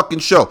on his fucking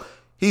show.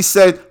 He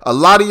said, a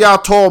lot of y'all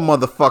tall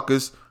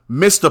motherfuckers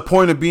missed the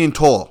point of being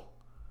tall.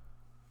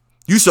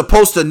 You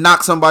supposed to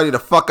knock somebody the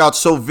fuck out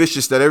so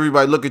vicious that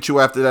everybody look at you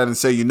after that and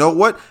say, you know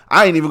what?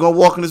 I ain't even gonna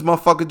walk in this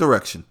motherfucking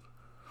direction.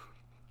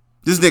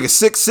 This nigga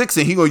 6'6"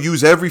 and he gonna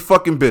use every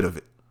fucking bit of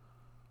it.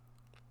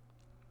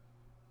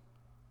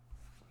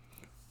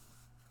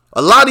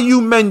 A lot of you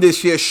men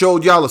this year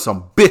showed y'all are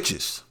some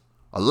bitches.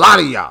 A lot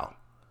of y'all.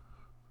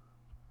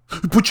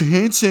 Put your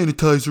hand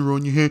sanitizer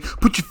on your hand.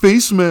 Put your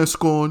face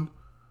mask on.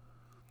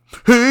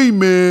 Hey,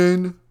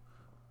 man.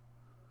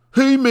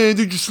 Hey, man,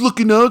 they're just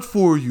looking out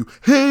for you.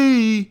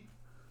 Hey.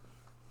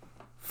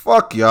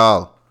 Fuck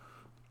y'all.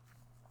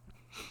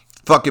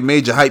 Fucking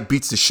Major Hype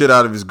beats the shit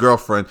out of his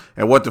girlfriend.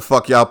 And what the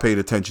fuck y'all paid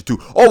attention to?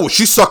 Oh, well,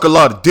 she suck a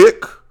lot of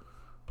dick.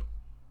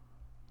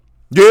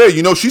 Yeah,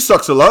 you know, she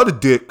sucks a lot of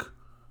dick.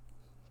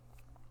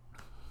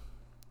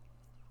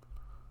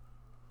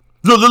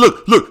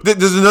 Look.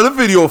 There's another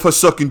video of her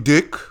sucking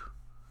dick.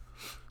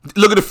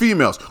 Look at the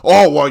females.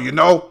 Oh, well, you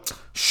know,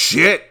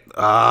 shit.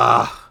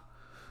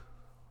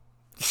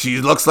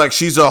 She looks like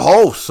she's a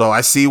hoe, so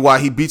I see why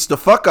he beats the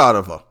fuck out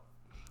of her.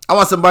 I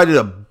want somebody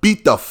to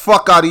beat the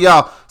fuck out of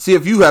y'all. See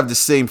if you have the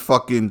same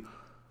fucking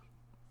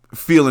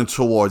feeling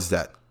towards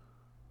that.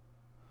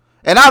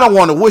 And I don't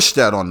want to wish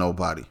that on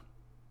nobody.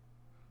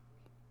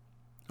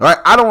 All right?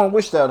 I don't want to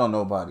wish that on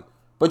nobody.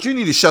 But you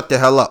need to shut the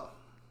hell up.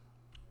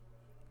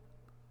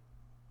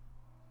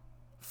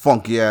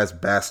 Funky ass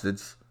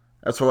bastards.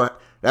 That's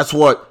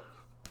what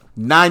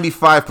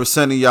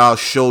 95% of y'all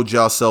showed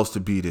yourselves to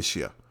be this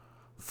year.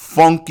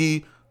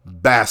 Funky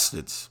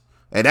bastards.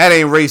 And that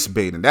ain't race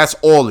baiting. That's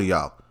all of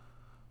y'all.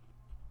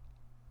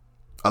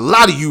 A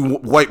lot of you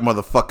white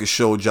motherfuckers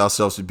showed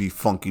yourselves to be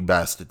funky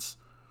bastards.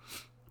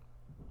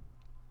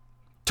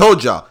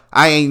 Told y'all,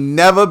 I ain't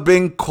never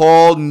been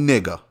called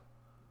nigger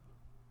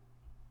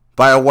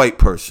by a white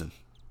person.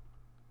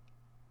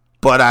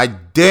 But I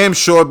damn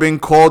sure been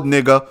called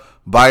nigger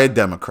by a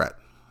Democrat.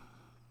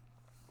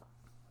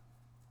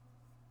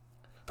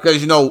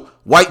 Because, you know,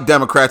 white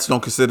Democrats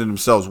don't consider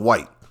themselves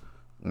white.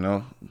 You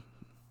know,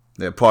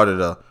 they're part of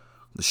the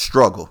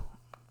struggle.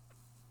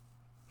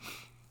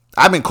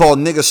 I've been called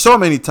nigga so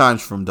many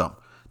times from them.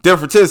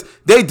 Difference is,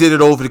 they did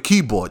it over the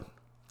keyboard.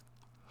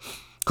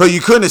 Because you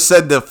couldn't have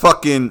said the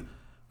fucking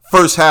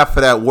first half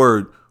of that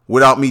word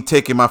without me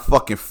taking my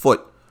fucking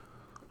foot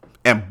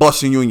and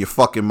busting you in your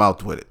fucking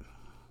mouth with it.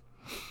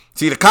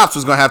 See, the cops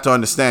was going to have to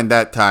understand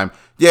that time.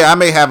 Yeah, I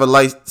may have a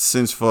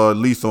license for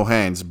lethal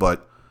hands,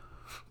 but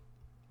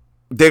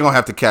they're going to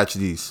have to catch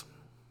these.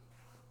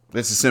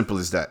 It's as simple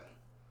as that.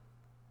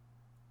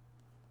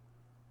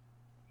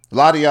 A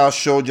lot of y'all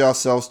showed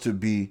yourselves to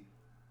be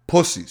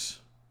pussies.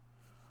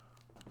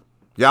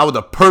 Y'all were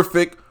the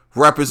perfect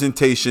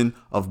representation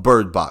of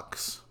Bird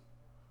Box.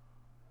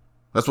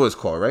 That's what it's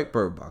called, right?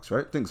 Bird Box,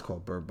 right? I think it's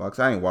called Bird Box.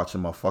 I ain't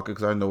watching motherfucker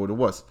because I know what it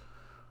was.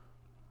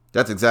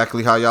 That's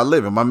exactly how y'all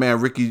live. And my man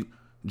Ricky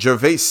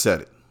Gervais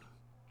said it.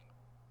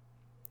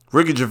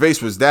 Ricky Gervais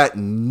was that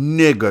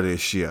nigga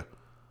this year.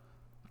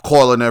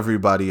 Calling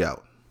everybody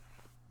out.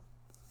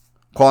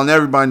 Calling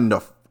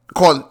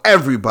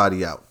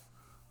everybody out.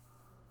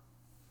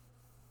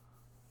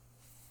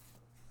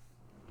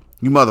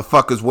 You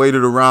motherfuckers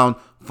waited around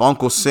for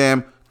Uncle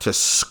Sam to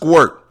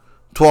squirt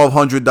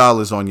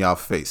 $1,200 on y'all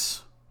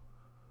face.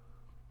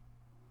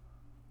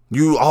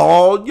 You,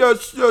 oh,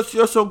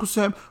 yes, Uncle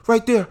Sam.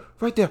 Right there.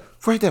 Put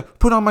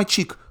it on my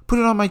cheek.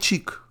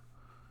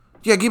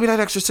 Yeah, give me that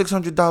extra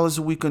 $600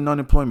 a week in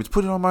unemployment.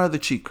 Put it on my other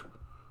cheek.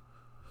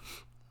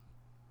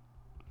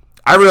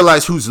 I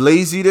realize who's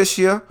lazy this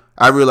year.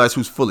 I realize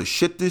who's full of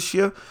shit this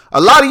year.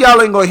 A lot of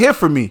y'all ain't gonna hear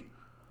from me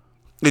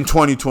in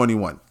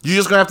 2021. You're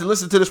just gonna have to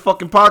listen to this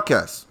fucking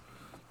podcast.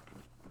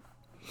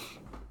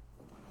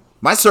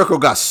 My circle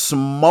got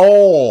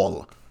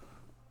small.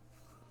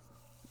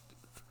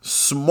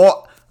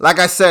 Like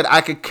I said,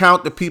 I could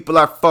count the people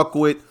I fuck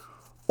with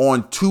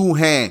on two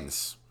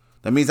hands.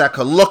 That means I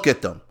could look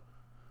at them.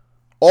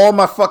 All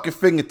my fucking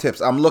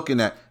fingertips I'm looking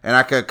at, and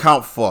I can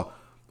account for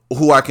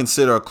who I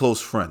consider a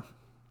close friend.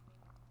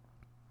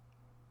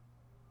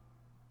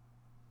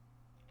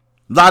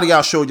 A lot of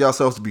y'all showed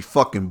yourselves to be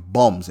fucking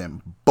bums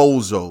and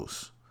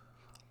bozos.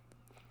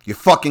 You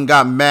fucking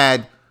got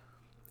mad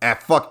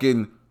at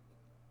fucking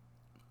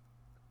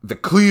the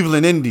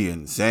Cleveland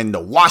Indians and the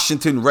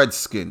Washington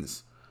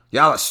Redskins.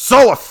 Y'all are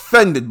so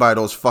offended by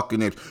those fucking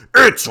names.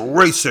 It's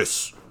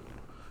racist.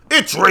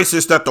 It's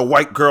racist that the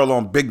white girl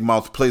on Big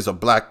Mouth plays a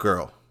black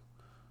girl.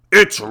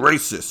 It's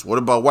racist. What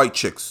about white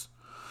chicks?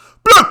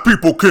 Black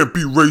people can't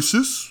be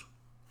racist.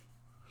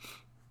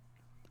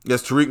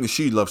 Yes, Tariq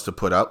Nasheed loves to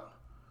put out.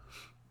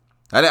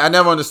 I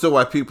never understood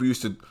why people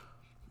used to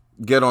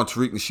get on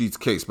Tariq Nasheed's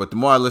case, but the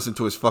more I listen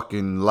to his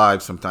fucking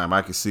live sometime,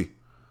 I can see.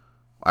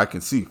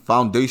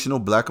 Foundational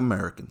black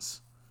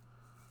Americans.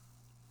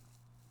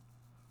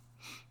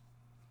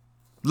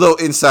 Little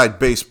inside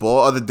baseball.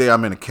 Other day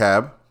I'm in a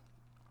cab.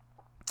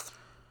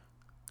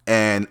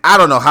 And I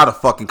don't know how the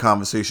fucking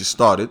conversation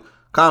started.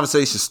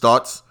 Conversation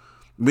starts.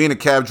 Me and the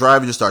cab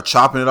driver just start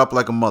chopping it up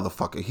like a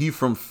motherfucker. He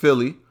from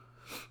Philly.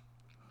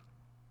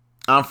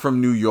 I'm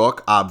from New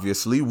York,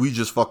 obviously. We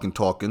just fucking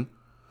talking.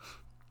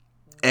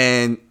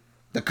 And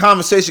the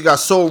conversation got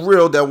so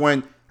real that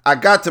when I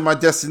got to my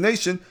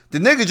destination, the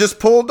nigga just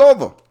pulled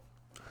over.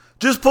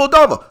 Just pulled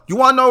over. You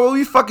want to know what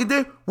we fucking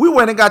did? We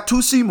went and got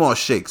 2 Seymour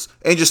shakes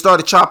and just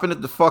started chopping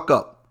it the fuck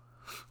up.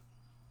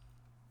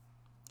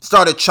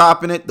 Started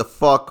chopping it the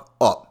fuck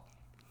up.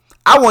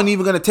 I wasn't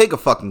even going to take a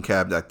fucking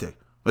cab that day.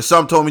 But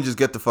some told me just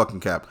get the fucking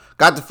cab.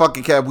 Got the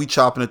fucking cab. We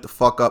chopping it the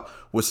fuck up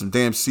with some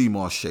damn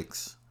Seymour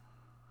shakes.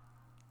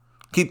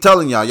 Keep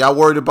telling y'all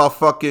worried about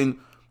fucking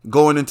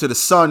going into the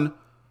sun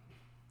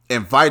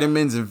and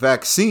vitamins and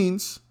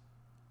vaccines.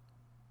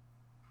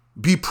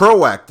 Be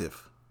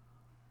proactive.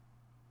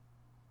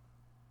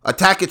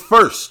 Attack it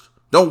first.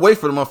 Don't wait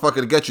for the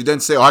motherfucker to get you, then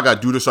say, oh, I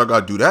gotta do this, I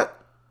gotta do that.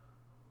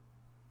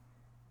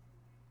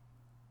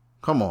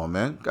 Come on,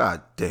 man.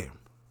 God damn.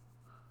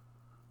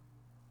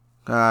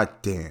 God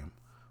damn.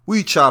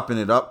 We chopping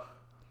it up.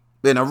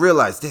 Then I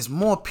realized there's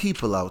more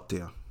people out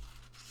there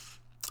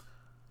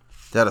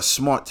that are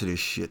smart to this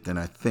shit than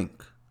I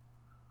think.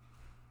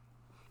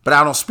 But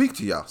I don't speak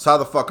to y'all. So how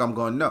the fuck I'm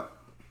gonna know?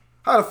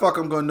 How the fuck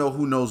I'm gonna know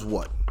who knows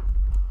what?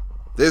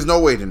 There's no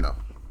way to know.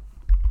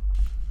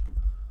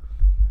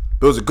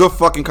 It was a good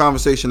fucking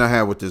conversation I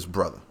had with this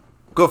brother.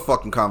 Good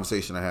fucking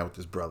conversation I had with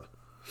this brother.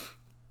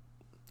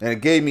 And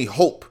it gave me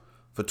hope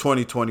for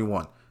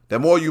 2021. That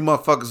more you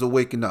motherfuckers are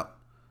waking up.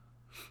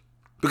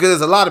 Because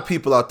there's a lot of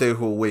people out there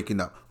who are waking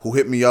up. Who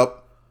hit me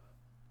up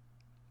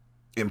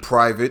in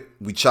private.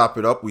 We chop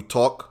it up. We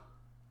talk.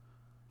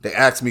 They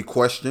ask me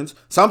questions.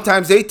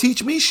 Sometimes they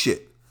teach me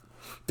shit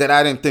that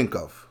I didn't think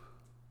of.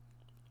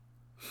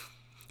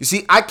 You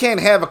see, I can't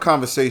have a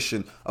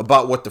conversation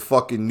about what the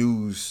fucking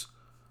news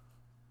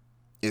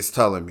is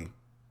telling me.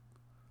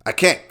 I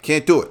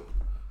can't do it.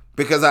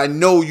 Because I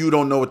know you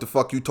don't know what the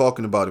fuck you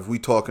talking about if we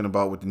talking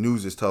about what the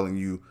news is telling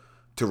you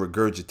to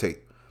regurgitate.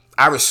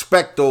 I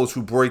respect those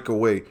who break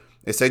away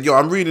and say, yo,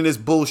 I'm reading this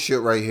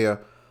bullshit right here,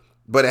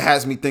 but it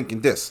has me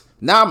thinking this.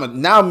 Now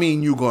me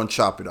and you gonna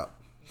chop it up.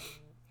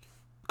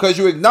 Because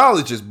you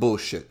acknowledge this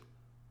bullshit.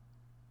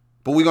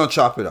 But we gonna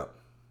chop it up.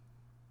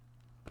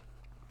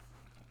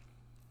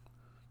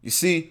 You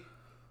see,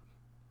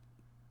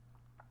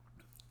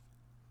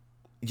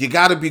 you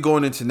gotta be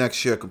going into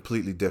next year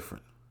completely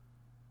different.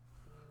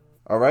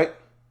 Alright?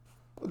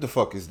 What the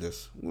fuck is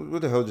this?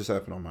 What the hell just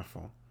happened on my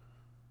phone?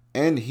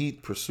 End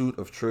Heat pursuit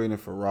of trading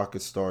for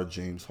Rocket star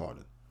James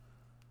Harden.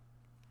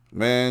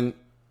 Man,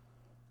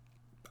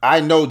 I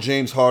know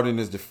James Harden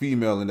is the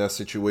female in that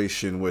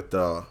situation with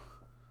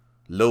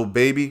Lil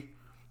Baby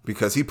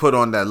because he put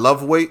on that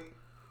love weight.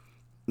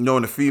 You know,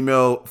 when the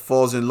female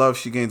falls in love,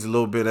 she gains a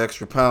little bit of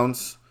extra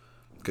pounds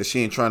because she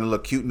ain't trying to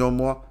look cute no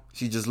more.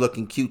 She just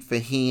looking cute for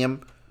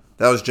him.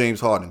 That was James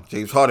Harden.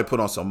 James Harden put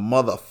on some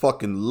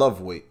motherfucking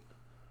love weight.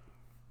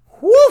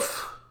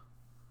 Woof.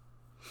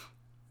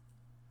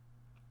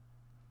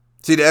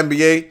 See the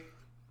NBA?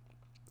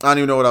 I don't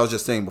even know what I was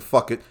just saying, but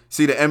fuck it.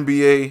 See the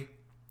NBA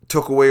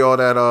took away all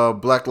that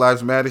Black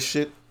Lives Matter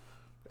shit?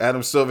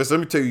 Adam Silver, let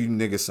me tell you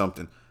niggas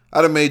something.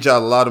 I done made y'all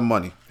a lot of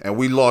money, and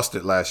we lost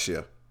it last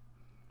year.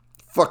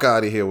 Fuck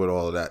out of here with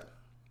all of that.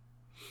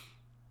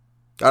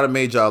 I done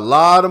made y'all a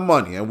lot of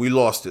money, and we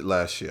lost it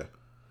last year.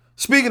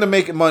 Speaking of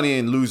making money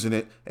and losing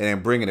it, and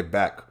then bringing it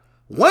back.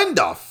 When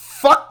the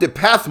fuck did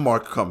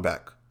Pathmark come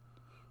back?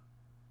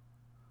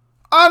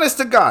 Honest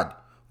to God.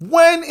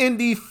 When in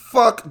the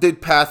fuck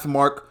did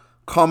Pathmark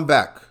come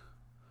back?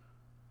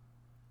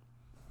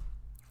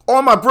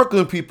 All my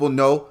Brooklyn people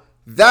know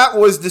that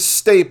was the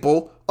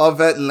staple of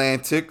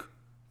Atlantic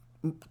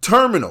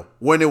Terminal.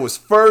 When it was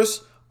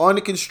first under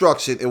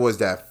construction, it was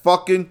that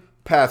fucking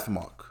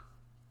Pathmark.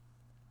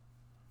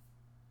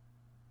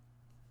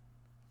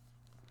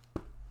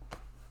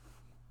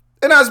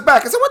 And I was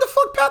back. I said, what the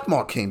fuck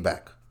Pathmark came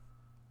back?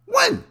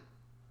 When?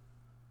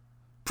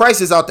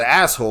 Price is out the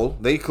asshole.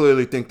 They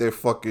clearly think they're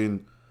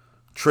fucking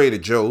Trader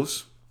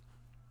Joe's.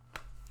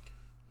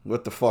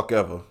 What the fuck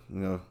ever. You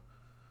know.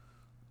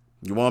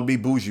 You want to be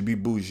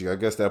bougie. I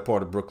guess that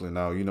part of Brooklyn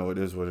now. You know, it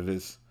is what it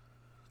is.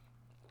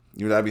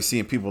 You know, I be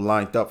seeing people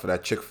lined up for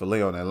that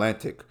Chick-fil-A on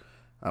Atlantic.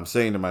 I'm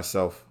saying to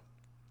myself,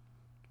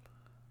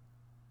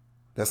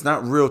 that's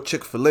not real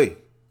Chick-fil-A.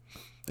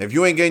 If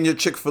you ain't getting your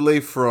Chick-fil-A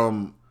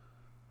from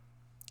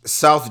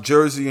South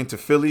Jersey into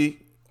Philly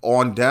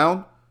on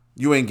down,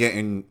 you ain't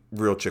getting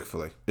real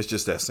Chick-fil-A. It's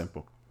just that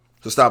simple.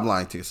 So stop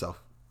lying to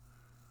yourself.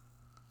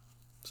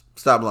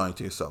 Stop lying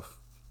to yourself.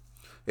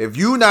 If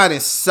you not in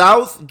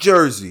South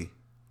Jersey,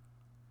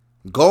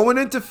 going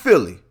into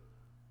Philly,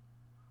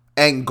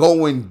 and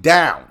going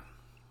down,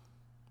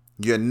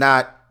 you're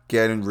not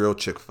getting real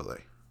Chick-fil-A.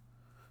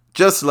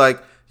 Just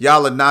like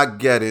y'all are not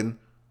getting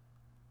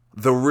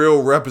the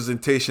real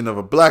representation of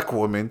a black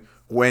woman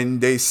when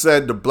they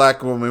said the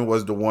black woman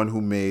was the one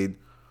who made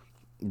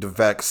the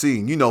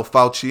vaccine. You know,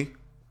 Fauci.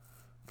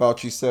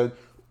 Fauci said,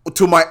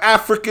 to my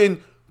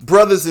African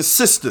brothers and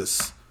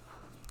sisters,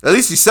 at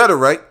least he said it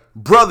right,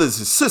 brothers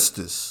and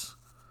sisters,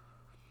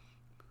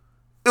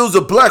 it was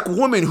a black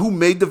woman who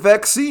made the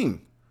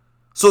vaccine.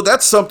 So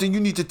that's something you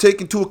need to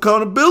take into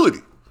accountability.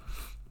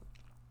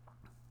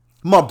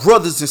 My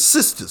brothers and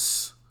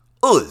sisters,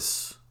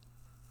 us.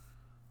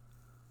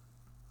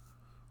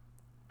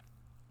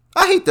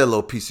 I hate that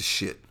little piece of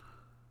shit.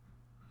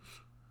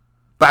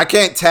 But I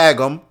can't tag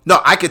him. No,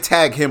 I could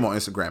tag him on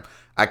Instagram.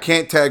 I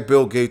can't tag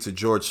Bill Gates or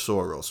George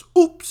Soros.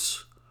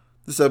 Oops.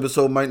 This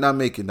episode might not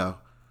make it now.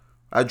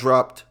 I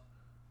dropped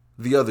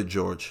the other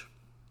George.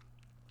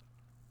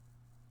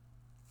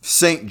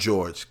 Saint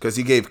George, because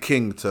he gave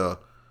king to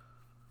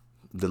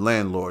the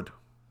landlord.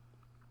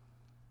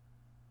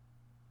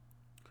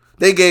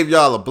 They gave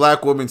y'all a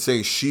black woman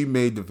saying she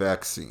made the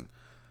vaccine.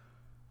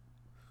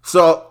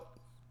 So,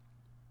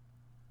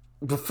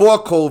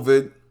 before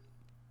COVID,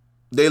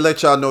 they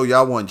let y'all know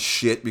y'all want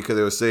shit because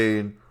they were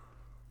saying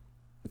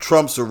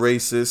Trump's a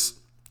racist.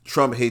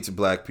 Trump hates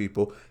black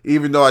people.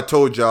 Even though I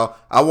told y'all,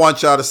 I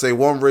want y'all to say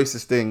one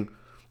racist thing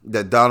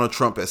that Donald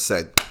Trump has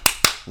said.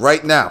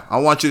 Right now, I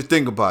want you to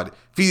think about it.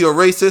 If he's a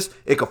racist,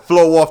 it could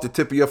flow off the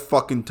tip of your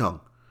fucking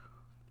tongue.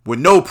 With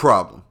no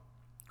problem.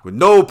 With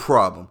no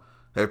problem.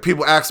 If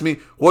people ask me,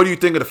 what do you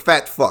think of the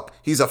fat fuck?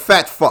 He's a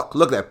fat fuck.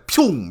 Look at that.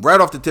 Boom,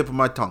 right off the tip of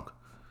my tongue.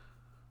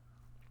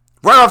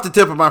 Right off the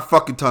tip of my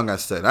fucking tongue, I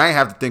said. I ain't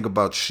have to think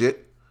about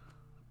shit.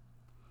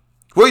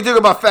 What do you think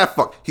about fat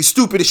fuck? He's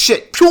stupid as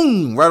shit.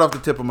 Boom, right off the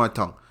tip of my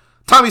tongue.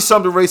 Tell me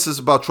something racist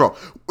about Trump.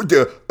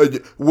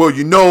 Well,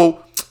 you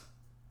know,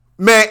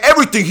 man,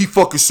 everything he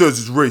fucking says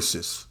is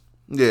racist.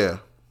 Yeah.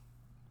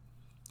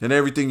 And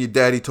everything your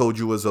daddy told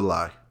you was a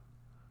lie.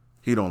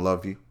 He don't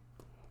love you.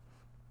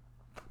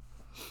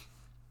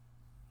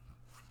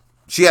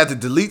 She had to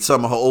delete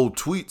some of her old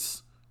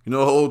tweets. You know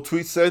what her old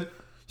tweets said?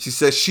 She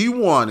said she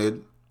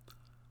wanted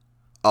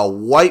a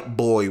white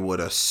boy with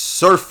a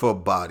surfer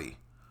body,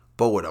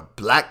 but with a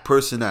black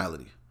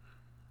personality.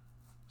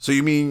 So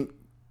you mean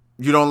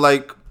you don't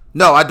like...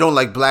 No, I don't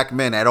like black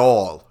men at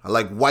all. I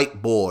like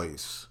white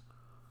boys.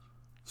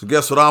 So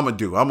guess what I'm going to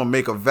do? I'm going to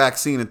make a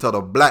vaccine and tell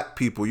the black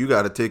people you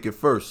got to take it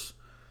first.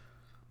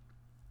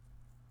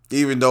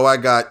 Even though I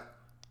got...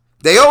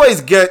 They always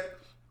get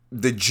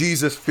the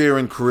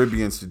Jesus-fearing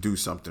Caribbeans to do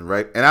something,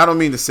 right? And I don't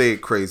mean to say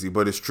it crazy,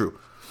 but it's true.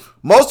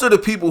 Most of the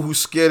people who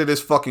scared of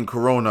this fucking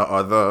corona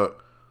are the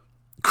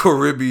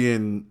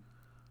Caribbean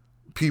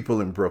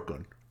people in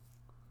Brooklyn.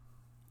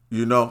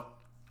 You know?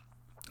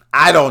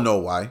 I don't know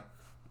why.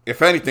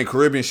 If anything,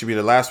 Caribbean should be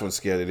the last one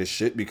scared of this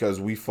shit because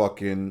we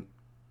fucking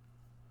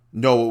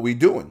know what we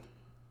doing.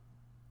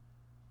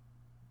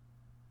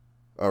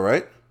 All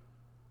right?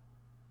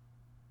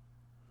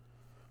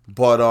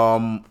 But,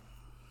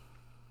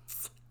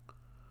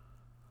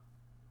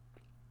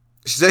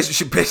 she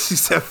basically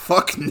said,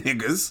 fuck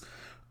niggas.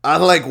 I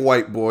like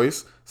white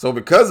boys. So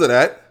because of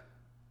that,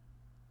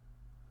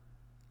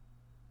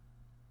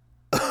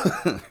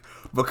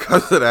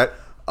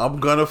 I'm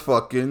gonna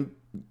fucking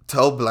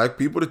tell black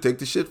people to take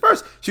the shit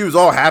first. She was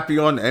all happy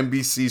on the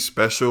NBC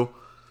special.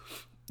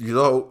 You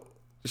know,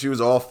 she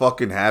was all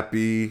fucking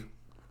happy.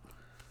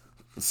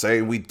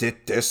 Saying we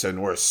did this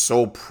and we're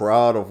so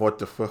proud of what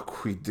the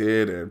fuck we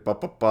did and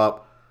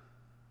pop.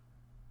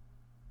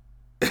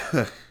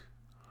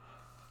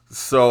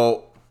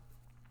 So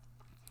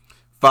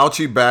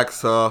Fauci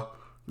backs her.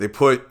 They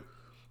put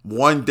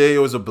one day it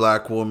was a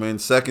black woman,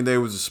 second day it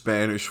was a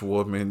Spanish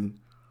woman.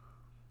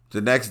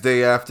 The next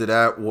day after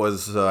that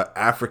was an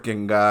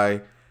African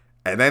guy.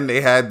 And then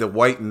they had the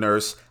white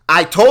nurse.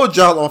 I told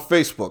y'all on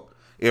Facebook,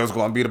 it was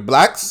going to be the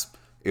blacks.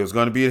 It was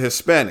going to be the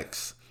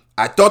Hispanics.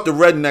 I thought the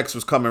rednecks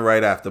was coming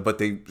right after, but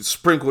they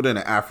sprinkled in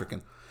an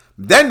African.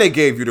 Then they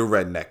gave you the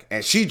redneck.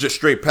 And she just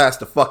straight passed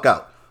the fuck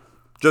out.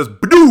 Just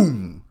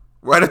boom.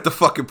 Right at the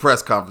fucking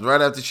press conference.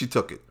 Right after she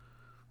took it.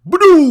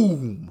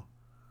 Boom.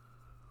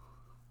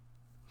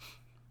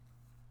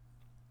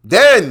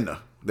 Then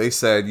they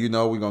said, you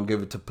know, we're going to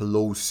give it to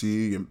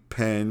Pelosi and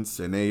Pence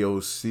and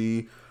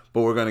AOC,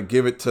 but we're going to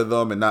give it to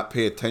them and not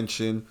pay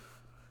attention.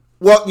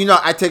 Well, you know,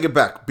 I take it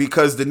back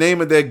because the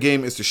name of their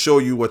game is to show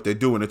you what they're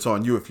doing. It's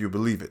on you if you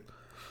believe it.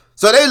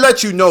 So they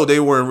let you know they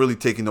weren't really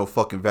taking no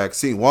fucking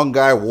vaccine. One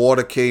guy,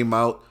 water came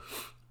out.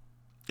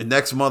 The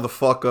next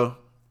motherfucker,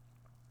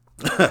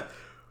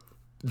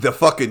 the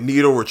fucking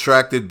needle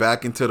retracted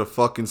back into the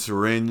fucking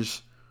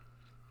syringe.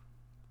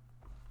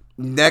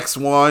 Next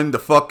one, the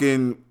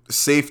fucking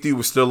safety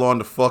was still on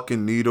the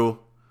fucking needle.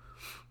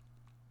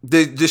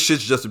 This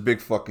shit's just a big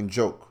fucking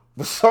joke.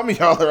 But some of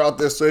y'all are out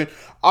there saying,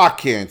 I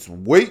can't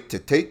wait to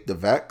take the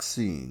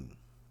vaccine.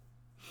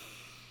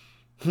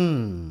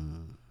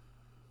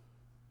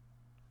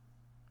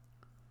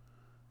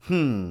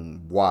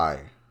 Why?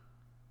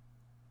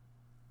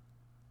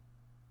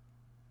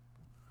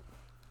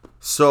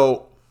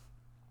 So,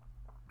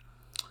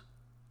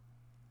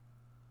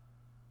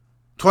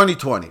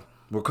 2020,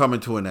 we're coming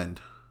to an end.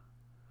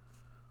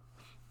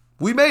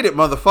 We made it,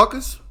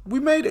 motherfuckers. We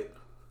made it.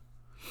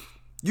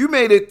 You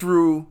made it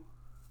through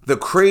the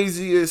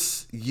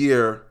craziest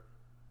year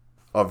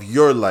of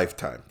your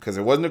lifetime. Because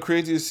it wasn't the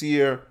craziest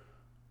year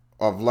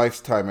of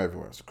lifetime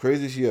everywhere. It's the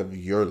craziest year of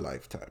your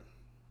lifetime.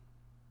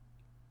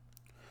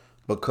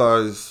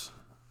 Because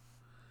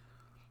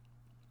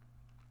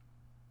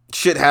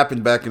shit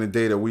happened back in the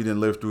day that we didn't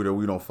live through that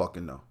we don't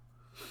fucking know.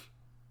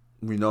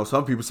 We know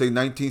some people say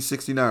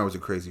 1969 was a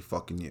crazy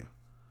fucking year.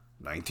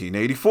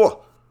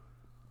 1984.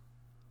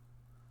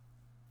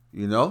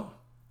 You know?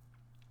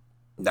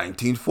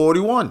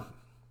 1941.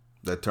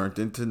 That turned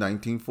into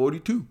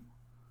 1942.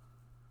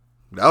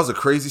 That was a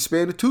crazy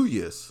span of 2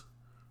 years.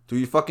 Do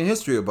your fucking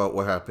history about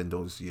what happened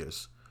those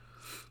years.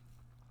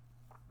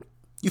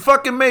 You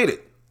fucking made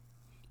it.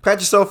 Pat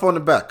yourself on the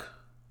back.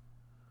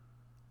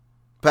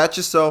 Pat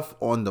yourself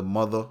on the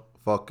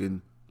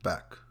motherfucking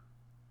back.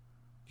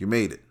 You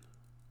made it.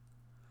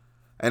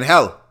 And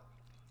hell,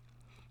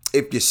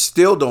 if you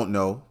still don't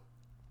know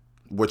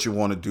what you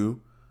want to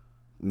do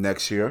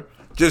next year,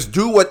 just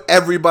do what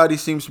everybody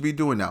seems to be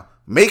doing now.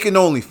 Make an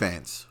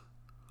OnlyFans.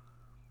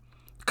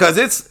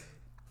 Because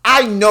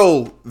I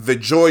know the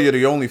joy of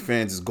the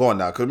OnlyFans is gone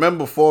now. Because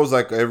remember before it was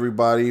like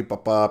everybody,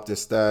 pop,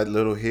 this, that,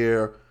 little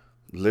here,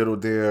 little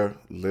there,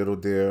 little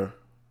there.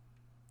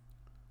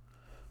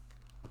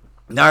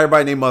 Now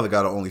everybody named Mother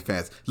got an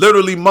OnlyFans.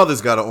 Literally,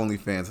 Mother's got an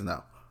OnlyFans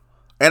now.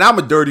 And I'm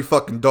a dirty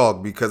fucking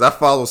dog because I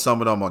follow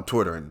some of them on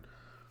Twitter. And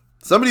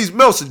some of these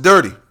milfs are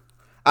dirty.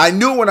 I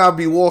knew when I'd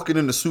be walking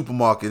in the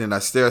supermarket and I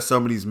stare at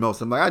some of these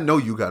milfs, I'm like, I know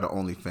you got an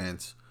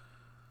OnlyFans.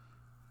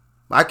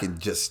 I can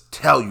just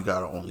tell you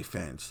got an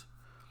OnlyFans.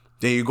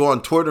 Then you go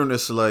on Twitter and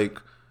it's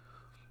like,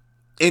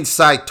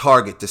 Inside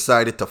Target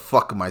decided to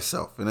fuck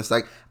myself. And it's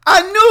like,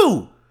 I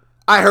knew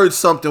I heard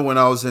something when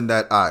I was in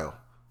that aisle.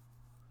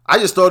 I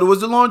just thought it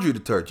was the laundry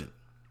detergent.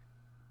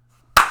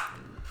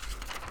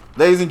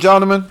 Ladies and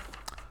gentlemen,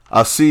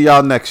 I'll see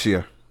y'all next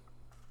year.